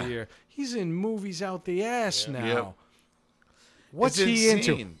every Yeah. year. He's in movies out the ass now. Yep. What's It's he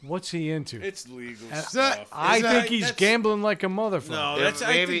into? insane. What's he into? It's legal not- stuff. I that- think he's that's- gambling like a motherfucker. No, Yeah, that's.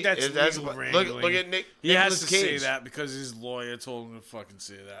 I think that's legal look wrangling. at Nick. He Nicolas has to say Cage. that because his lawyer told him to fucking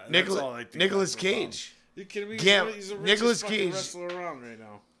say that. And Nicolas- that's all I think Nicolas that's the problem. Cage. You kidding me? Yeah, He's the richest Nicolas fucking Cage- wrestler around right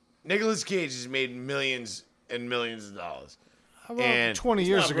now. Nicolas Cage has made millions and millions of dollars. How about And 20 He's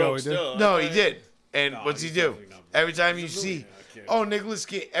years not ago broke he did. still. No, he did. And No, what's he he's do? definitely not broke. Every time you He's a see, millionaire, kid. oh, Nicolas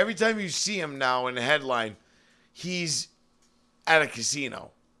Cage. Every time you see him now in the headline, he's at a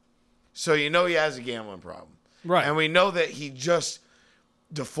casino. So you know he has a gambling problem. Right. And we know that he just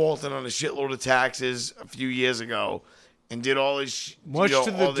defaulted on a shitload of taxes a few years ago and did all his Much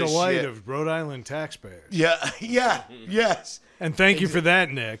to the all this delight shit. of Rhode Island taxpayers. Yeah, yeah, yes, And thank you for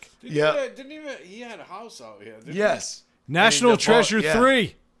that, Nick. yeah, He had a house out here. Didn't yes. National And he default- Treasure yeah.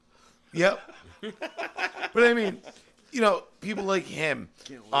 3. Yep. But I mean, people like him,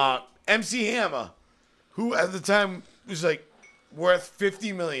 MC Hammer, who at the time was like worth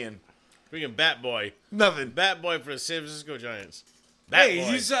 $50 million. Freaking Bat Boy. Nothing. Bat Boy for the San Francisco Giants. Bat Hey,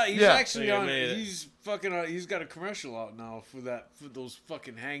 Boy. he's Yeah. actually Think I on. made it. He's fucking. He's got a commercial out now for those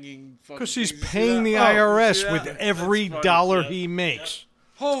fucking hanging. Because he's things. You see paying the that? IRS see with that? every That's funny. dollar Yeah. he makes.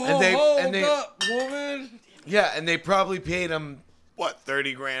 Ho, And they- hold and they- up, woman. Yeah, and they probably paid him what,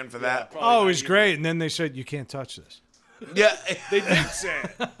 30 grand for that. Oh, he's great. And then they said, you can't touch this. Yeah. They did say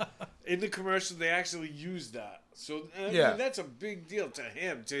it. In the commercial, they actually used that. So Yeah. mean, that's a big deal to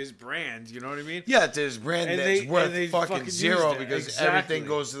him, to his brand. You know what I mean? Yeah, it's his brand And that's they- worth and they fucking fucking zero used it. because Exactly. everything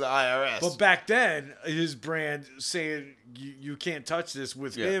goes to the IRS. But back then, his brand saying you can't touch this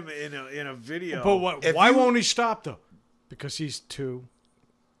with Yeah. him in a video. But what? If Why you- won't he stop, though? Because he's too.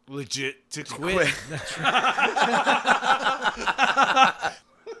 legit to quit.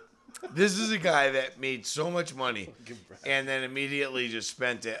 This is a guy that made so much money and then immediately just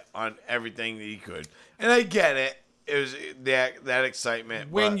spent it on everything that he could. And I get it. It was that excitement.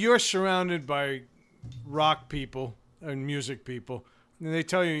 When but you're surrounded by rock people and music people, and they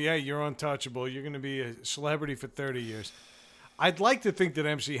tell you, yeah, you're untouchable, you're going to be a celebrity for 30 years. I'd like to think that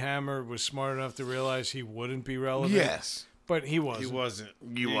MC Hammer was smart enough to realize he wouldn't be relevant. yes, But he wasn't. He wasn't.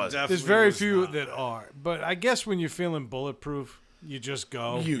 He wasn't. definitely There's very was few not. that are. But I guess when you're feeling bulletproof, you just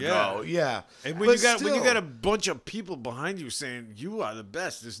go. you Yeah. go, yeah. And when But you got still, a bunch of people behind you saying you are the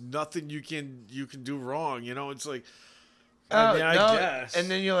best, there's nothing you can do wrong. You know, it's like, I mean, I no, guess. and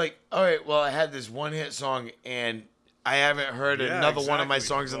then you're like, all right, well, I had this one hit song and I haven't heard Yeah, another one of my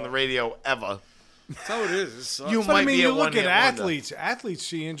exactly. songs on the radio ever. that's how it is. It sucks. You But I might mean, be you a look at one-hit wonder. athletes. Athletes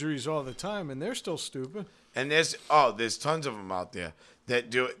see injuries all the time, and they're still stupid. And there's tons of them out there that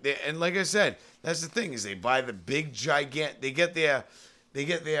do it. And like I said, that's the thing is they buy the big they get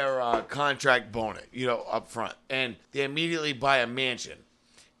their contract bonus, up front, and they immediately buy a mansion,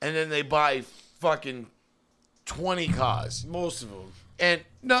 and then they buy fucking 20 cars, Most of them. and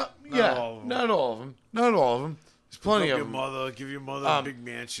not all of them. not all of them, not all of them. There's plenty Give of them. your mother a big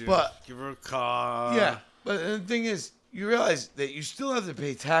mansion. but- give her a car. Yeah, but the thing is, you realize that you still have to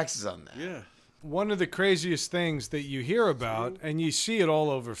pay taxes on that. Yeah. One of the craziest things that you hear about, and you see it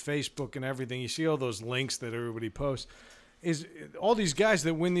all over Facebook and everything, you see all those links that everybody posts, is all these guys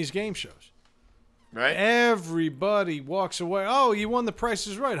that win these game shows. Right? Everybody walks away. Oh, you won the Price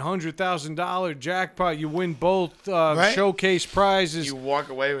is Right, $100,000 jackpot. You win both Right. showcase prizes. You walk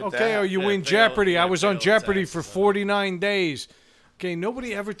away with that. Okay, or you Yeah, win pay all- Jeopardy. I yeah, was pay on all the Jeopardy taxes for on it. 49 days. Okay,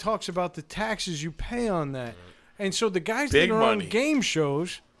 nobody ever talks about the taxes you pay on that. And so the guys Big that are money. on game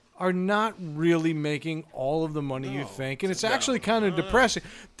shows are not really making all of the money you think. And it's actually kind of depressing.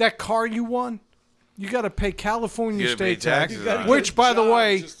 That car you won, you got to pay California You gotta pay state tax, taxes on it. which, by the Job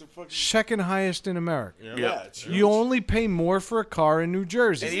way, just to fucking- second highest in America. Yeah, it's You only pay more for a car in New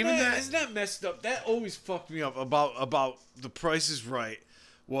Jersey. And even that- isn't that messed up? That always fucked me up about the Price is Right.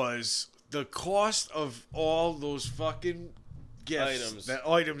 Was the cost of all those fucking gifts,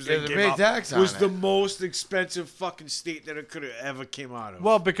 items Yeah, they they gave pay out tax on was it. the most expensive fucking state that it could have ever came out of.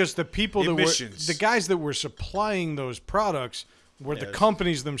 Well, because the people that were Emissions. the guys that were supplying those products were the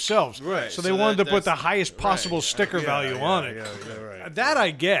companies themselves. Right. So they So wanted to put that's- the highest possible sticker value on it. right. That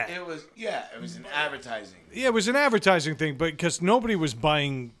I get. It was an advertising. Yeah, it was an advertising thing, but because nobody was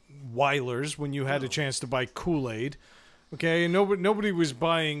buying Weilers when you had a chance to buy Kool-Aid. Okay, and nobody was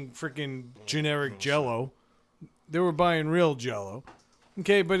buying freaking generic Jell-O. They were buying real Jell-O.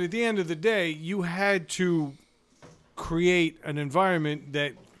 Okay, but at the end of the day, you had to create an environment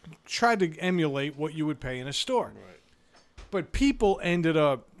that tried to emulate what you would pay in a store. Right. But people ended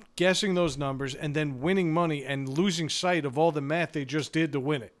up guessing those numbers and then winning money and losing sight of all the math they just did to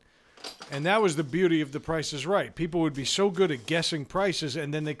win it. And that was the beauty of The Price is Right. People would be so good at guessing prices,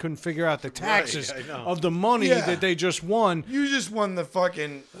 and then they couldn't figure out the taxes I know. of the money that they just won. You just won the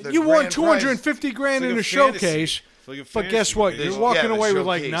fucking. You won grand 250 grand It's in like a a fantasy. showcase, It's like a but guess fantasy what? game. You're walking the away with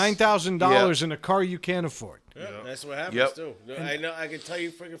like showcase. $9,000 in a car you can't afford. Yeah, that's what happens Yep. too. I know. I can tell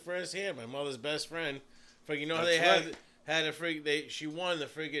you, freaking firsthand. My mother's best friend, freaking, you know how they That's had a freaking. She won the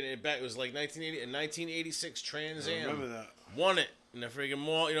freaking. It was like 1986 Trans Am. remember that. Won it in the freaking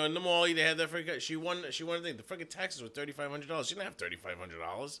mall. You know, in the mall, they had that freaking. She won. She won the thing. The freaking taxes were $3,500. She didn't have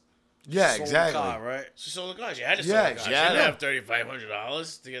 $3,500. Yeah, Sold the exactly. car, right? She sold the car. She had to Yeah, sell the car. she She had didn't to. have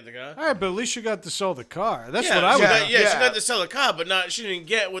 $3,500 to get the car. All right, but at least you got to sell the car. That's Yeah, what I she would. got, Yeah. she got to sell the car, but not. She didn't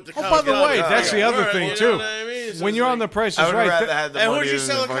get what the car. Oh, by the got. way, that's the other Right, thing you too. know what I mean? So When it's you're like- on The Price I is would Right, rather have the And money who'd you than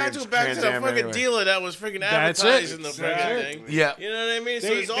sell the the car fucking to? Back to the Trans Am fucking anyway. dealer that was freaking That's it. advertising the freaking That's thing. Yeah. You know what I mean? So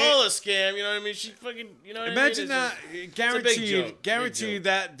They- it's they- all a scam. You know what I mean? She fucking. You know what Imagine I mean? that. It's a big Guaranteed. joke. Guaranteed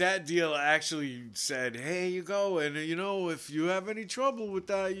that deal actually said, "Hey, you go, and if you have any trouble with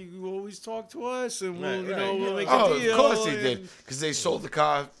that, you always talk to us, and we'll, Right, we'll make Oh, a deal." of course they and- did, because they sold the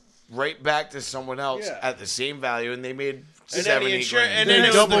car right back to someone else Yeah. at the same value, and they made And then 7-8 the insur- grand. and they then it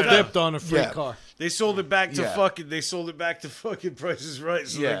was double the- dipped on a free Yeah. car. They sold it back to Yeah. fucking. They sold it back to fucking Prices Right.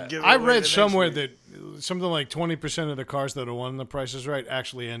 So they Yeah. can give it I away read the next somewhere week. that something like 20% of the cars that are won The Price is Right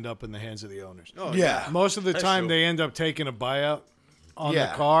actually end up in the hands of the owners. Oh, yeah. Most of the time, true. they end up taking a buyout on Yeah.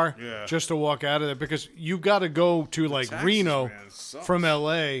 the car Yeah. just to walk out of there because you got to go to like taxes, Reno man, sucks. from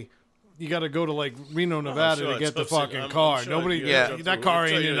LA. You got to go to like Reno, Nevada sure, to get the it's upset. fucking I'm car. sure Nobody, you Yeah. have to- that car I'm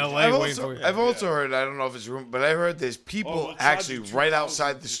sure ain't you in have to- LA I've waiting also, for you. I've also heard, I don't know if it's room, but I heard there's people we'll charge actually you right $2,000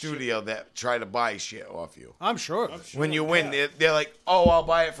 outside the to ship studio that try to buy shit off you. I'm sure. When you win, they're like, "Oh, I'll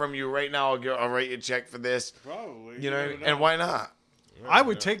buy it from you right now. I'll write you a check for this." Probably. You know, never and why not? I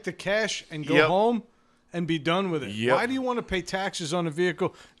would take the cash and go Yep. home and be done with it. Yep. Why do you want to pay taxes on a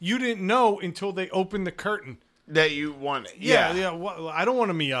vehicle you didn't know until they opened the curtain? That you won it. Yeah. I don't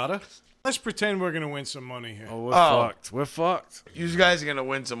want a Miata. Let's pretend we're going to win some money here. Oh, we're Oh. fucked. We're fucked. You guys are gonna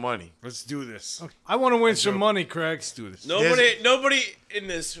win some money. Let's do this. I want to win some money, Craig. Let's do this. Nobody in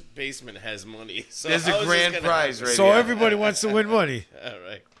this basement has money. So There's how a is this grand gonna prize happen? right So here. everybody wants to win money. All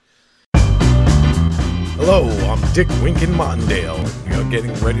right. Hello, I'm Dick Winkin Martindale. You're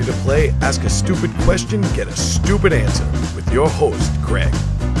getting ready to play Ask a Stupid Question, Get a Stupid Answer with your host, Greg.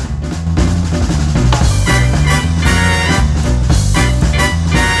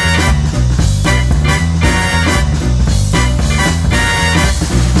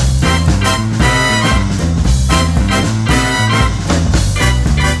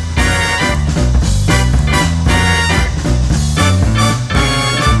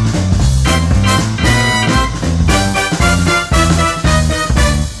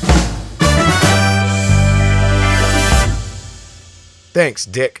 Thanks,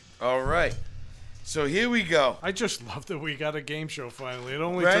 Dick. All right. So here we go. I just love that we got a game show finally. It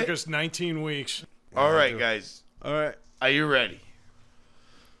only Right? took us 19 weeks. All right, guys. All right. Are you ready?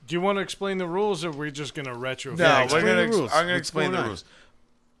 Do you want to explain the rules, or are we just going to retro? No, explain the rules. I'm gonna What's explain going the on? rules.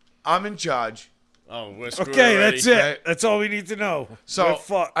 I'm in charge. Oh, we're screwed Okay, already. that's it. Right? That's all we need to know. So We're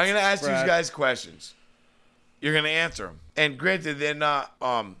fucked. I'm gonna ask Brad. these guys questions. You're gonna answer them. And granted, they're not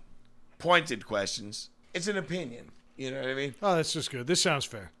pointed questions. It's an opinion. You know what I mean? Oh, that's just good. This sounds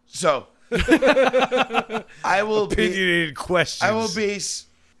fair. So I will Opinionated questions. I will base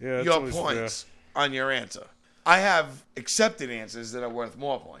Yeah, that's your always points on your answer. I have accepted answers that are worth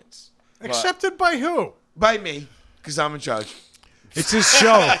more points. But- Accepted by who? by me, because I'm in charge. fair. It's his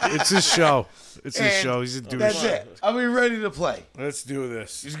show. It's his show. It's his And show. He's a douche. That's it. Are we ready to play? Let's do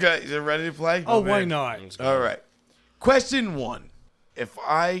this. You guys are ready to play? Oh, why man. not? All right. Question 1. If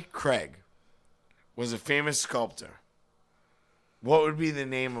I, Craig, was a famous sculptor, what would be the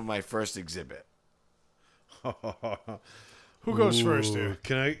name of my first exhibit? Who goes first here?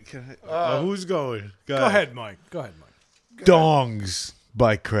 Can I? Who's going? Go ahead, Mike. Go ahead, Mike. Dongs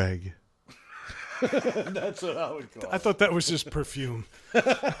by Craig. That's what I would call it. I thought that was his perfume.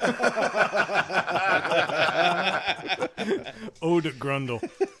 Ode Grundle.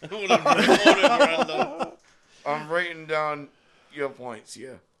 I'm writing down your points, yeah.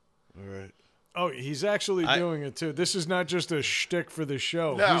 All right. Oh, he's actually doing it too. This is not just a shtick for the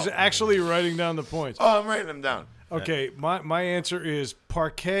show. No. He's actually writing down the points. Oh, I'm writing them down. Okay, my answer is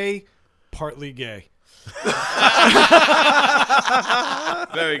parquet, partly gay.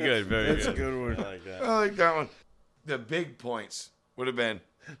 Very good. Very That's a good. good one. I like that. I like that one. The big points would have been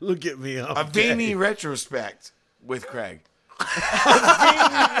Look at me. a veiny retrospect with Craig.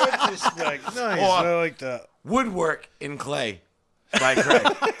 Respect. Nice. I like that. Woodwork in clay by Craig.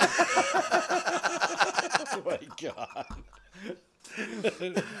 Oh my god.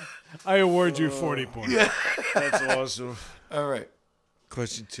 I award you 40 points. That's awesome. All right.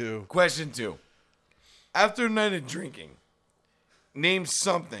 Question 2. Question 2. After a night of drinking, name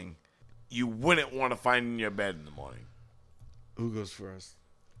something you wouldn't want to find in your bed in the morning. Who goes first?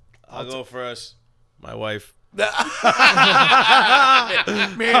 I'll go first. My wife. Manny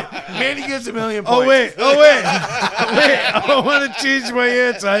gets a million points. Wait. I want to change my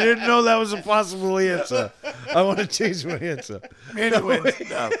answer. I didn't know that was a possible answer. I want to change my answer. Manny wins.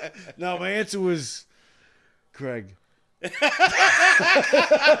 No. No, my answer was Craig. That's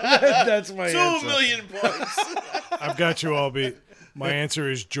my 2 answer. million points. I've got you all beat. My answer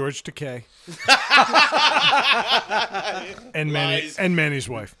is George Takei. and Manny's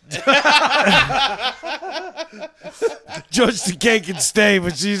wife. Judge the cake can stay,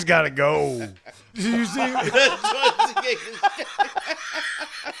 but she's got to go. Did you see?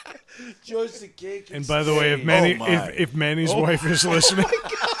 Judge the cake can And by the way, if Manny's wife is listening,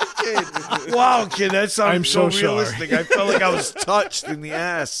 Wow, kid, that sounds I'm so sorry. realistic. I felt like I was touched in the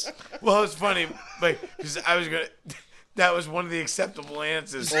ass. Well, it's funny, because I was gonna. That was one of the acceptable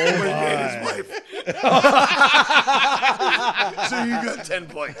answers. Oh, Manny's wife. So you got 10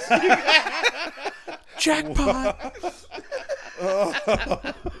 points. jackpot.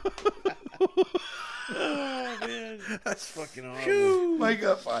 That's fucking awesome. Mike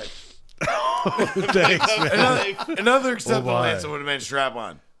got 5. Thanks, man. Another acceptable my. answer would have been strap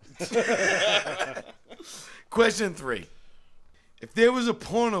on. Question 3. If there was a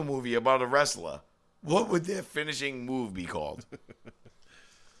porno movie about a wrestler, what would their finishing move be called?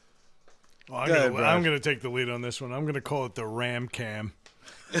 Well, ahead, Brad. I'm gonna take the lead on this one. I'm gonna call it the Ram Cam.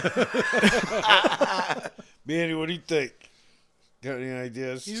 Manny, what do you think? Got any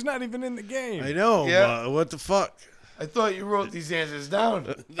ideas? He's not even in the game. I know, Yeah. but what the fuck? I thought you wrote these answers down.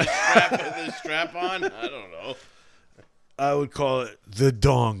 The strap on? I don't know. I would call it the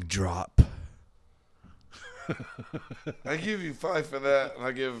dong drop. I give you 5 for that, and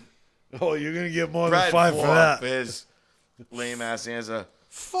I give Oh, you're going to get more Brad than 5 for 4 that. for his lame ass answer.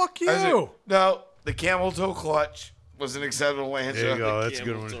 Fuck I was you. like, no, the camel toe clutch was an acceptable answer. There you go. That's a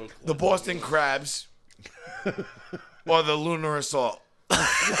good one. The Boston crabs or the lunar assault.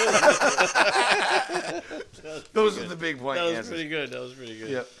 Those are the big point That was answers. pretty good. That was pretty good.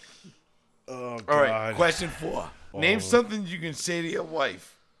 Yep. Oh, God. All right. Question 4. Name something you can say to your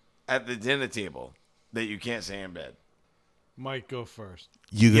wife at the dinner table that you can't say in bed. Mike, go first.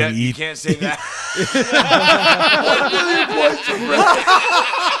 You Yeah, going to you eat? can't say that.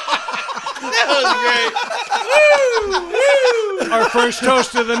 That was great. Our first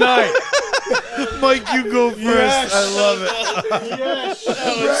toast of the night. Mike, you go first. Yes. I love it. Yes.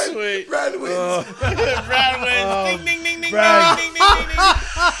 That was sweet. Brad wins. Brad wins. Ding, ding, ding, ding, Brad. ding, ding, ding, ding,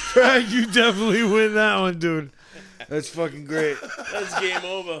 ding. Brad, you definitely win that one, dude. That's fucking great. That's game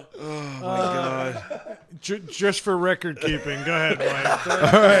over. Oh, my God. Just for record keeping. Go ahead, Mike.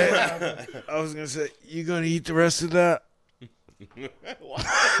 All right. I was going to say, you going to eat the rest of that? Pretty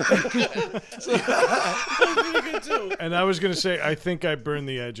good, too. And I was going to say, I think I burned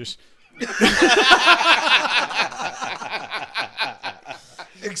the edges.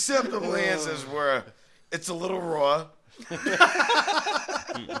 Acceptable answers were, it's a little raw.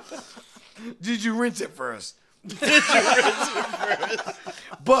 Did you rinse it first?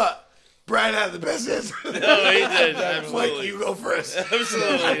 But Brad had the best answer. No, he did. Mike, Absolutely. you go first.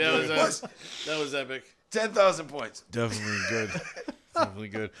 Absolutely. That was epic. 10,000 points. Definitely good. Definitely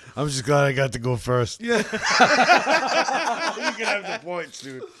good. I'm just glad I got to go first. Yeah. You can have the points,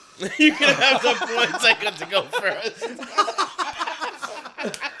 dude. You can have the points. I got to go first.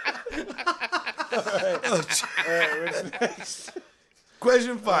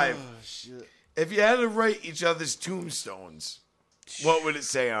 Question 5. Oh, shit. If you had to write each other's tombstones, what would it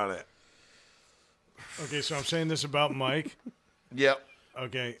say on it? Okay, so I'm saying this about Mike. Yep.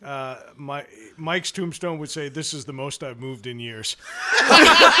 Okay, Mike's tombstone would say, "This is the most I've moved in years."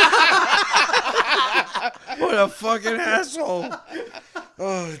 What a fucking asshole.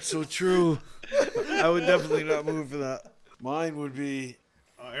 Oh, it's so true. I would definitely not move for that. Mine would be,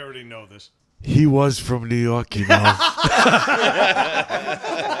 I already know this. he was from New York, you know.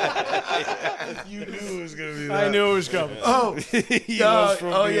 You knew it was going to be that. I knew it was coming. Oh, He no, was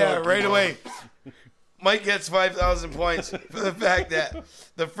from oh New yeah, York, right you know. away. Mike gets 5,000 points for the fact that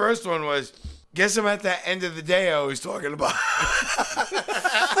the first one was, guess I'm at that end of the day I was talking about.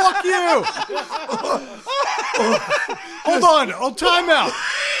 Fuck you! Hold on. Oh, time out.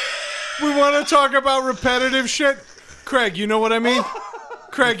 We want to talk about repetitive shit. Craig, you know what I mean?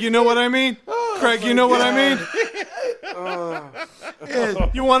 Craig, you know what I mean? Craig, you know what I mean?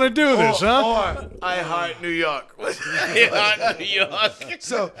 You want to do this, huh? Or I Heart New York. New York.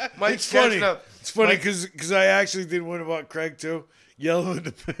 So Mike's It's funny. catching up. It's funny because I actually did one about Craig too. Yellow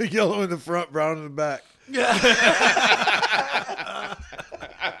in the yellow in the front, brown in the back.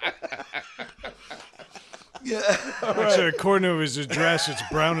 Yeah. Actually, according to his address, it's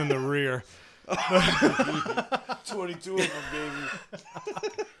brown in the rear. 22 of them, baby.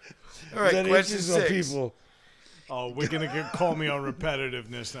 All right, That question inches on 6. people. Oh, we're going to call me on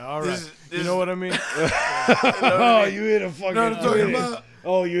repetitiveness now. All right. This You is- know what I mean? Oh, you hit a fucking. No, I'm talking about.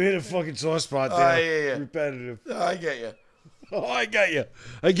 Oh, you hit a fucking sore spot Oh, there. yeah. Repetitive. I get you. Oh, I got you.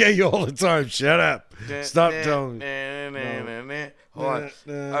 I get you all the time. Shut up. Stop telling me. Hold on.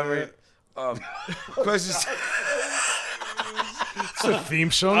 I mean, question. It's the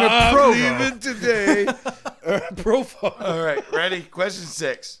theme song of I'm Provo. leaving today. Profile. All right, ready? Question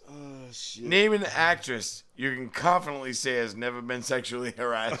 6. Oh, shit. Name an actress you can confidently say has never been sexually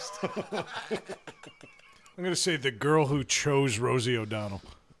harassed. I'm going to say the girl who chose Rosie O'Donnell.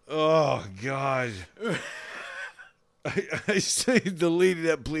 Oh, God. I say the lady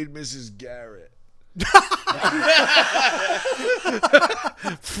that played Mrs. Garrett.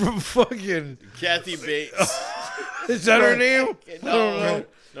 From fucking. Kathy Bates. Is that her name? No,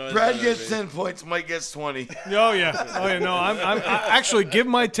 it's Brad not gets Bates. 10 points. Mike gets 20. Oh, yeah. No, I actually give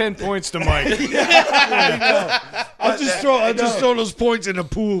my 10 points to Mike. I'll just throw those points in the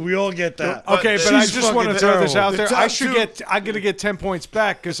pool. We all get that. Okay, but I She's just want to fucking throw this terrible. out there. The I top should two- I'm going to get 10 points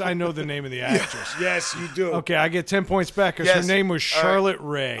back because I know the name of the actress. Yes, you do. Okay, I get 10 points back because Yes. her name was All right. Charlotte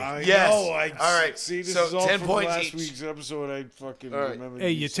Ray. I Yes. know. All right. See, this So is all 10 from points last each. week's episode. I fucking All right. remember.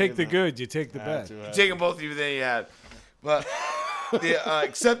 Hey, you take the good, you take the bad. Taking both of you than you had. But the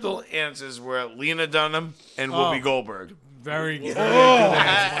acceptable answers were Lena Dunham and Whoopi Goldberg. Very good. Oh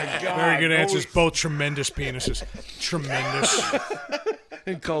my God! Very good answers. Both tremendous penises. Tremendous.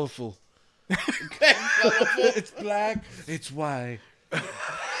 And colorful. It's black. It's white.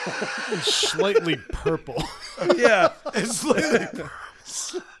 Slightly purple. Yeah, it's like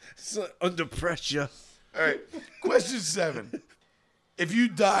under pressure. All right. Question 7. If you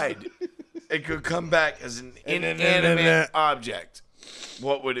died and could come back as an inanimate object,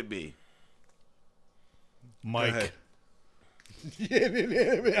 what would it be? Mike.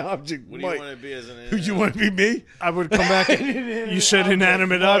 Inanimate object. What do you Mike. want to be as an Who you want to be me? I would come back. You said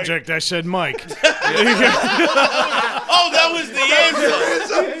inanimate object. I said Mike. Oh, that was the answer.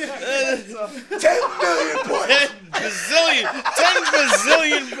 10 million points. 10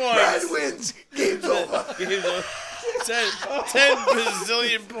 bazillion Brad points. wins. Game's over. 10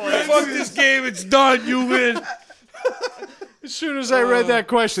 bazillion points. Fuck this game. It's done. You win. As soon as I read that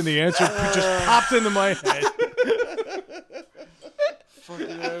question, the answer just popped into my head. Fucking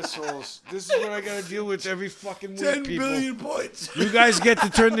assholes. This is what I gotta deal with every fucking week, 10 people. billion points. You guys get to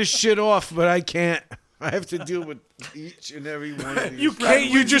turn this shit off, but I can't. I have to deal with each and every one of these. You can't.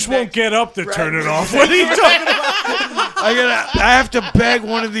 You just won't next. get up to Brad turn it wins off. next. What are you talking about? I have to beg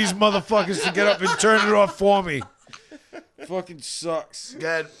one of these motherfuckers to get up and turn it off for me. Fucking sucks. Go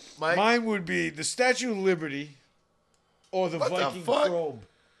ahead, Mike. Mine would be the Statue of Liberty or the What the Viking fuck? probe.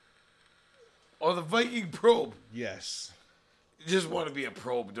 Or the Viking probe. Yes. You just want to be a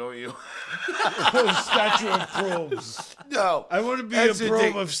probe, don't you? Or the Statue of Probes. No. I want to be That's a the probe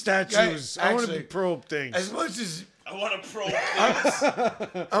thing. of statues. Guys, I want to be actually, probe things. As much as I want to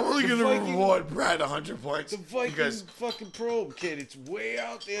probe. I'm only going to Viking- reward Brad 100 points The Viking because fucking probe, kid. It's way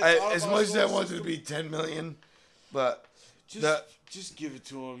out there. as much as I wanted to be 10 million, but Just give it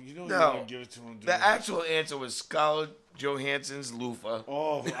to him. You don't No. want to give it to him. Dude. the actual answer was Scarlett Johansson's loofah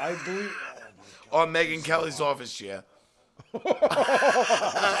Oh, I believe. or Megyn Kelly's office chair.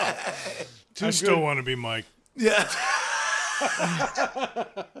 I still want to be Mike. Yeah.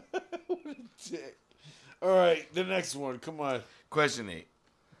 All right, the next one. Come on. Question 8.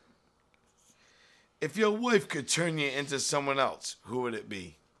 If your wife could turn you into someone else, who would it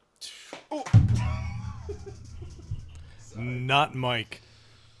be? Not Mike.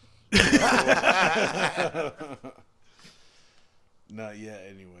 Not yet,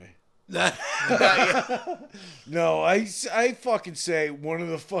 anyway. Yeah. No, I fucking say one of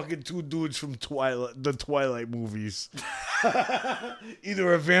the fucking two dudes from the Twilight movies.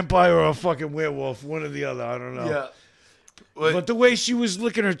 Either a vampire or a fucking werewolf, one or the other. I don't know. Yeah. But the way she was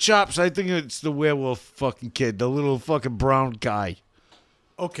licking her chops, I think it's the werewolf fucking kid, the little fucking brown guy.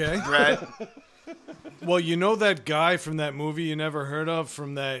 Okay. Brad, Well, you know that guy from that movie you never heard of,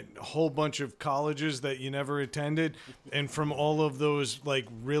 from that whole bunch of colleges that you never attended, and from all of those like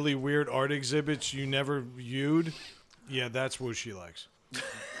really weird art exhibits you never viewed? Yeah, that's what she likes.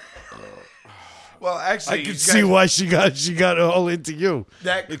 Well, actually, I can you see guys- why she got all into you.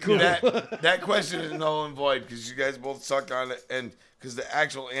 that question is null and void because you guys both sucked on it, and because the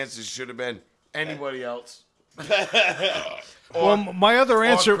actual answers should have been anybody else. Well, my other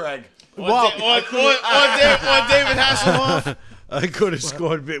answer. Or Craig. Well, Or David Hasselhoff. I could have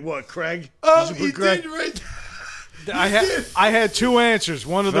scored a bit. What, Craig? Oh, Did you put Craig? did right. I had two answers.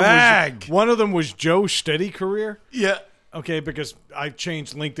 One of them was Joe Steady Career. Yeah. Okay, because I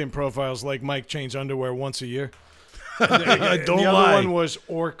changed LinkedIn profiles like Mike changed underwear once a year. Don't The other lie. one was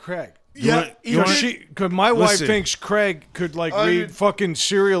or Craig. Yeah. Because my wife Listen. thinks Craig could like Oh, you- read fucking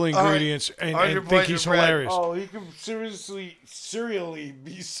cereal ingredients and 100 think points he's of bread. hilarious. Oh, he could serially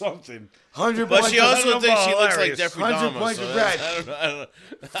be something. 100 But points. she of- also thinks she looks like hilarious. Jeffrey 100 Dahmer. points So of that's- bread.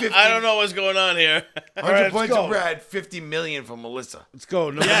 I don't know what's going on here. 100 let's points go. of Brad, 50 million for Melissa. Let's go.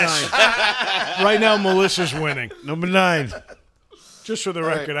 Number 9. Right now, Melissa's winning. Number 9. Just for the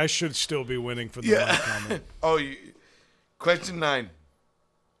right. record, I should still be winning for the Yeah. Mike comment. Question 9.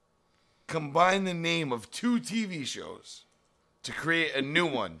 Combine the name of 2 TV shows to create a new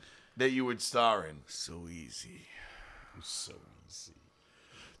one that you would star in. So easy.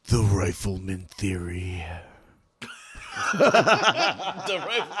 The Rifleman Theory. The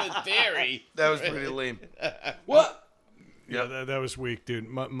Rifleman Theory. That was pretty lame. Yeah, that was weak, dude.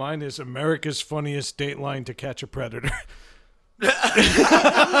 Mine is America's Funniest Dateline to Catch a Predator. That's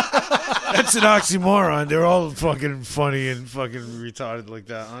an oxymoron. They're all fucking funny and fucking retarded like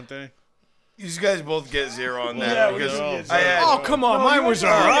that, aren't they? You guys both get 0 on that Yeah, we because did get I had. Oh, come on. Mine was all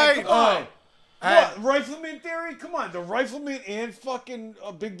right. What? Rifleman Theory? Come on. The Rifleman and fucking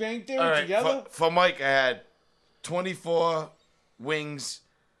Big Bang Theory All right, together? for Mike, I had 24 wings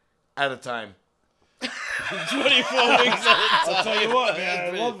at a time. 24 weeks at a time. I'll tell you what,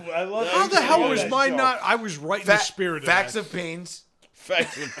 man. I love How the hell was mine not? I was right in the spirit of Facts that. of Pains.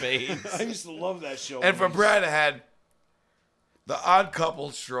 Facts of pains. I used to love that show. And for Brad, I had The Odd Couple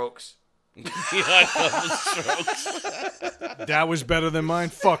Strokes. That was better than mine.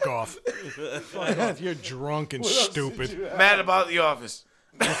 Fuck off. Fuck off. You're drunk and stupid. Mad About the Office.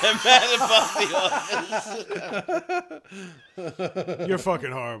 Mad about the office. You're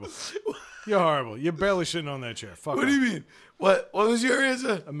fucking horrible. You're horrible. You're barely sitting on that chair. Fuck What off. do you mean? What was your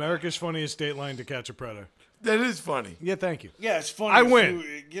answer? America's Funniest Dateline to Catch a Predator. That is funny. Yeah, thank you. Yeah, it's funny. I if win.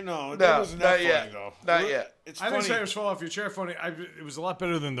 You know, that No, wasn't not that yet. funny, though. Not yet. It's I funny. didn't say it was fall off your chair funny. It was a lot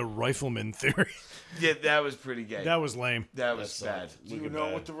better than the Rifleman Theory. Yeah, that was pretty gay. That was lame. That was bad. Do you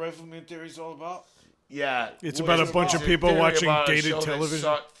know what the Rifleman Theory is all about? Yeah. It's about a bunch of people Theory watching about a dated show that television.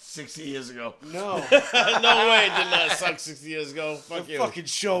 sucked 60 years ago. No. No way it did not suck 60 years ago. Fuck The you. fucking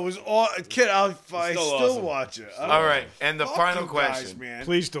show was all. Kid, I still awesome. watch it. All right, and the Fuck final you question. guys, man.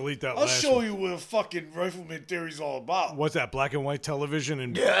 Please delete that I'll last show one. you what fucking Rifleman Theory is all about. What's that, black and white television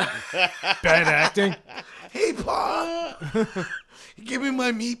and bad acting? Hey, Pa. Give me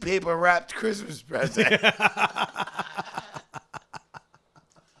my meat paper wrapped Christmas present.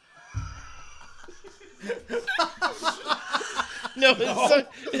 No,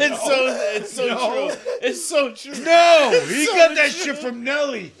 it's so true. It's so true. No, he got that shit from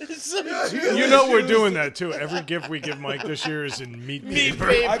Nelly. It's so true. You know we're doing that too. Every gift we give Mike this year is in meat Meat paper.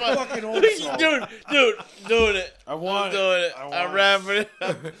 paper. I fucking hope so. Dude, doing it. I'm doing it. I'm wrapping it.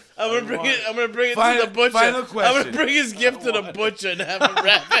 I'm gonna bring it Final- to the butcher. final I'm question. gonna bring his gift to the butcher and have him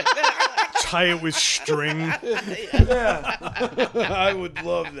wrap it. Tie it with string. I would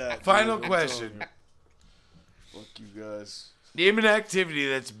love that. Final dude, I'm question. telling you. Fuck you guys. Name an activity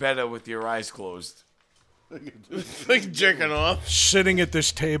that's better with your eyes closed. Like jerking off. Sitting at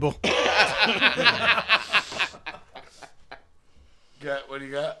this table. What do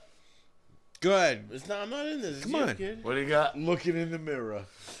you got? Go ahead. I'm not in this. Come on. Kid. What do you got? Looking in the mirror.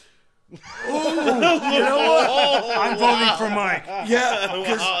 I'm voting for Mike. Yeah,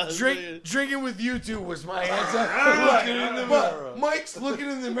 because Wow, drinking with you two was my answer. Looking in the mirror. Mike's looking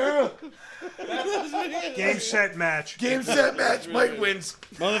in the mirror. Game, set, match. Game, set, match. Mike wins.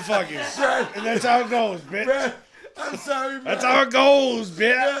 Motherfuckers. Brad, And that's how it goes, bitch. Brad, I'm sorry, Brad. That's how it goes,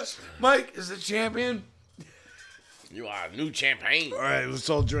 bitch. Mike is the champion. You are a new champagne. All right, let's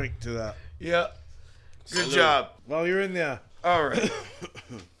all drink to that. Yeah. Good Salute. job. While you're in there. All right.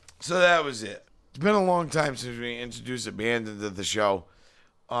 So that was it. It's been a long time since we introduced a band into the show.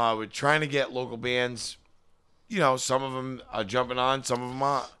 We're trying to get local bands. You know, some of them are jumping on, some of them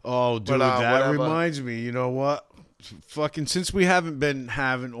aren't. Oh, dude, But, that whatever. reminds me. You know what? Fucking since we haven't been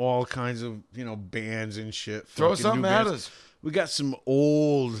having all kinds of bands and shit. Throw fucking something new at bands, us. We got some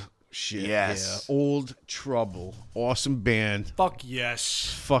old shit. Yes. here. Old Trouble. Awesome band. Fuck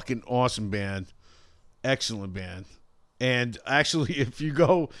yes. Fucking awesome band. Excellent band. And actually, if you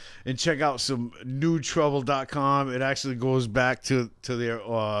go and check out some newtrouble.com, it actually goes back to their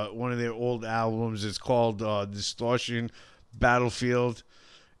one of their old albums. It's called Distortion Battlefield.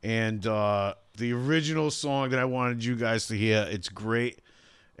 And the original song that I wanted you guys to hear, it's great.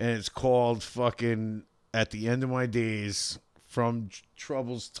 And it's called fucking At the End of My Days from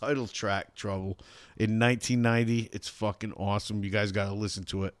Trouble's title track, Trouble, in 1990. It's fucking awesome. You guys got to listen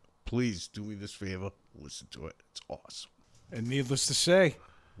to it. Please do me this favor. Listen to it. It's awesome. And needless to say,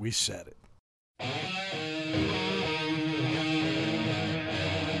 we said it.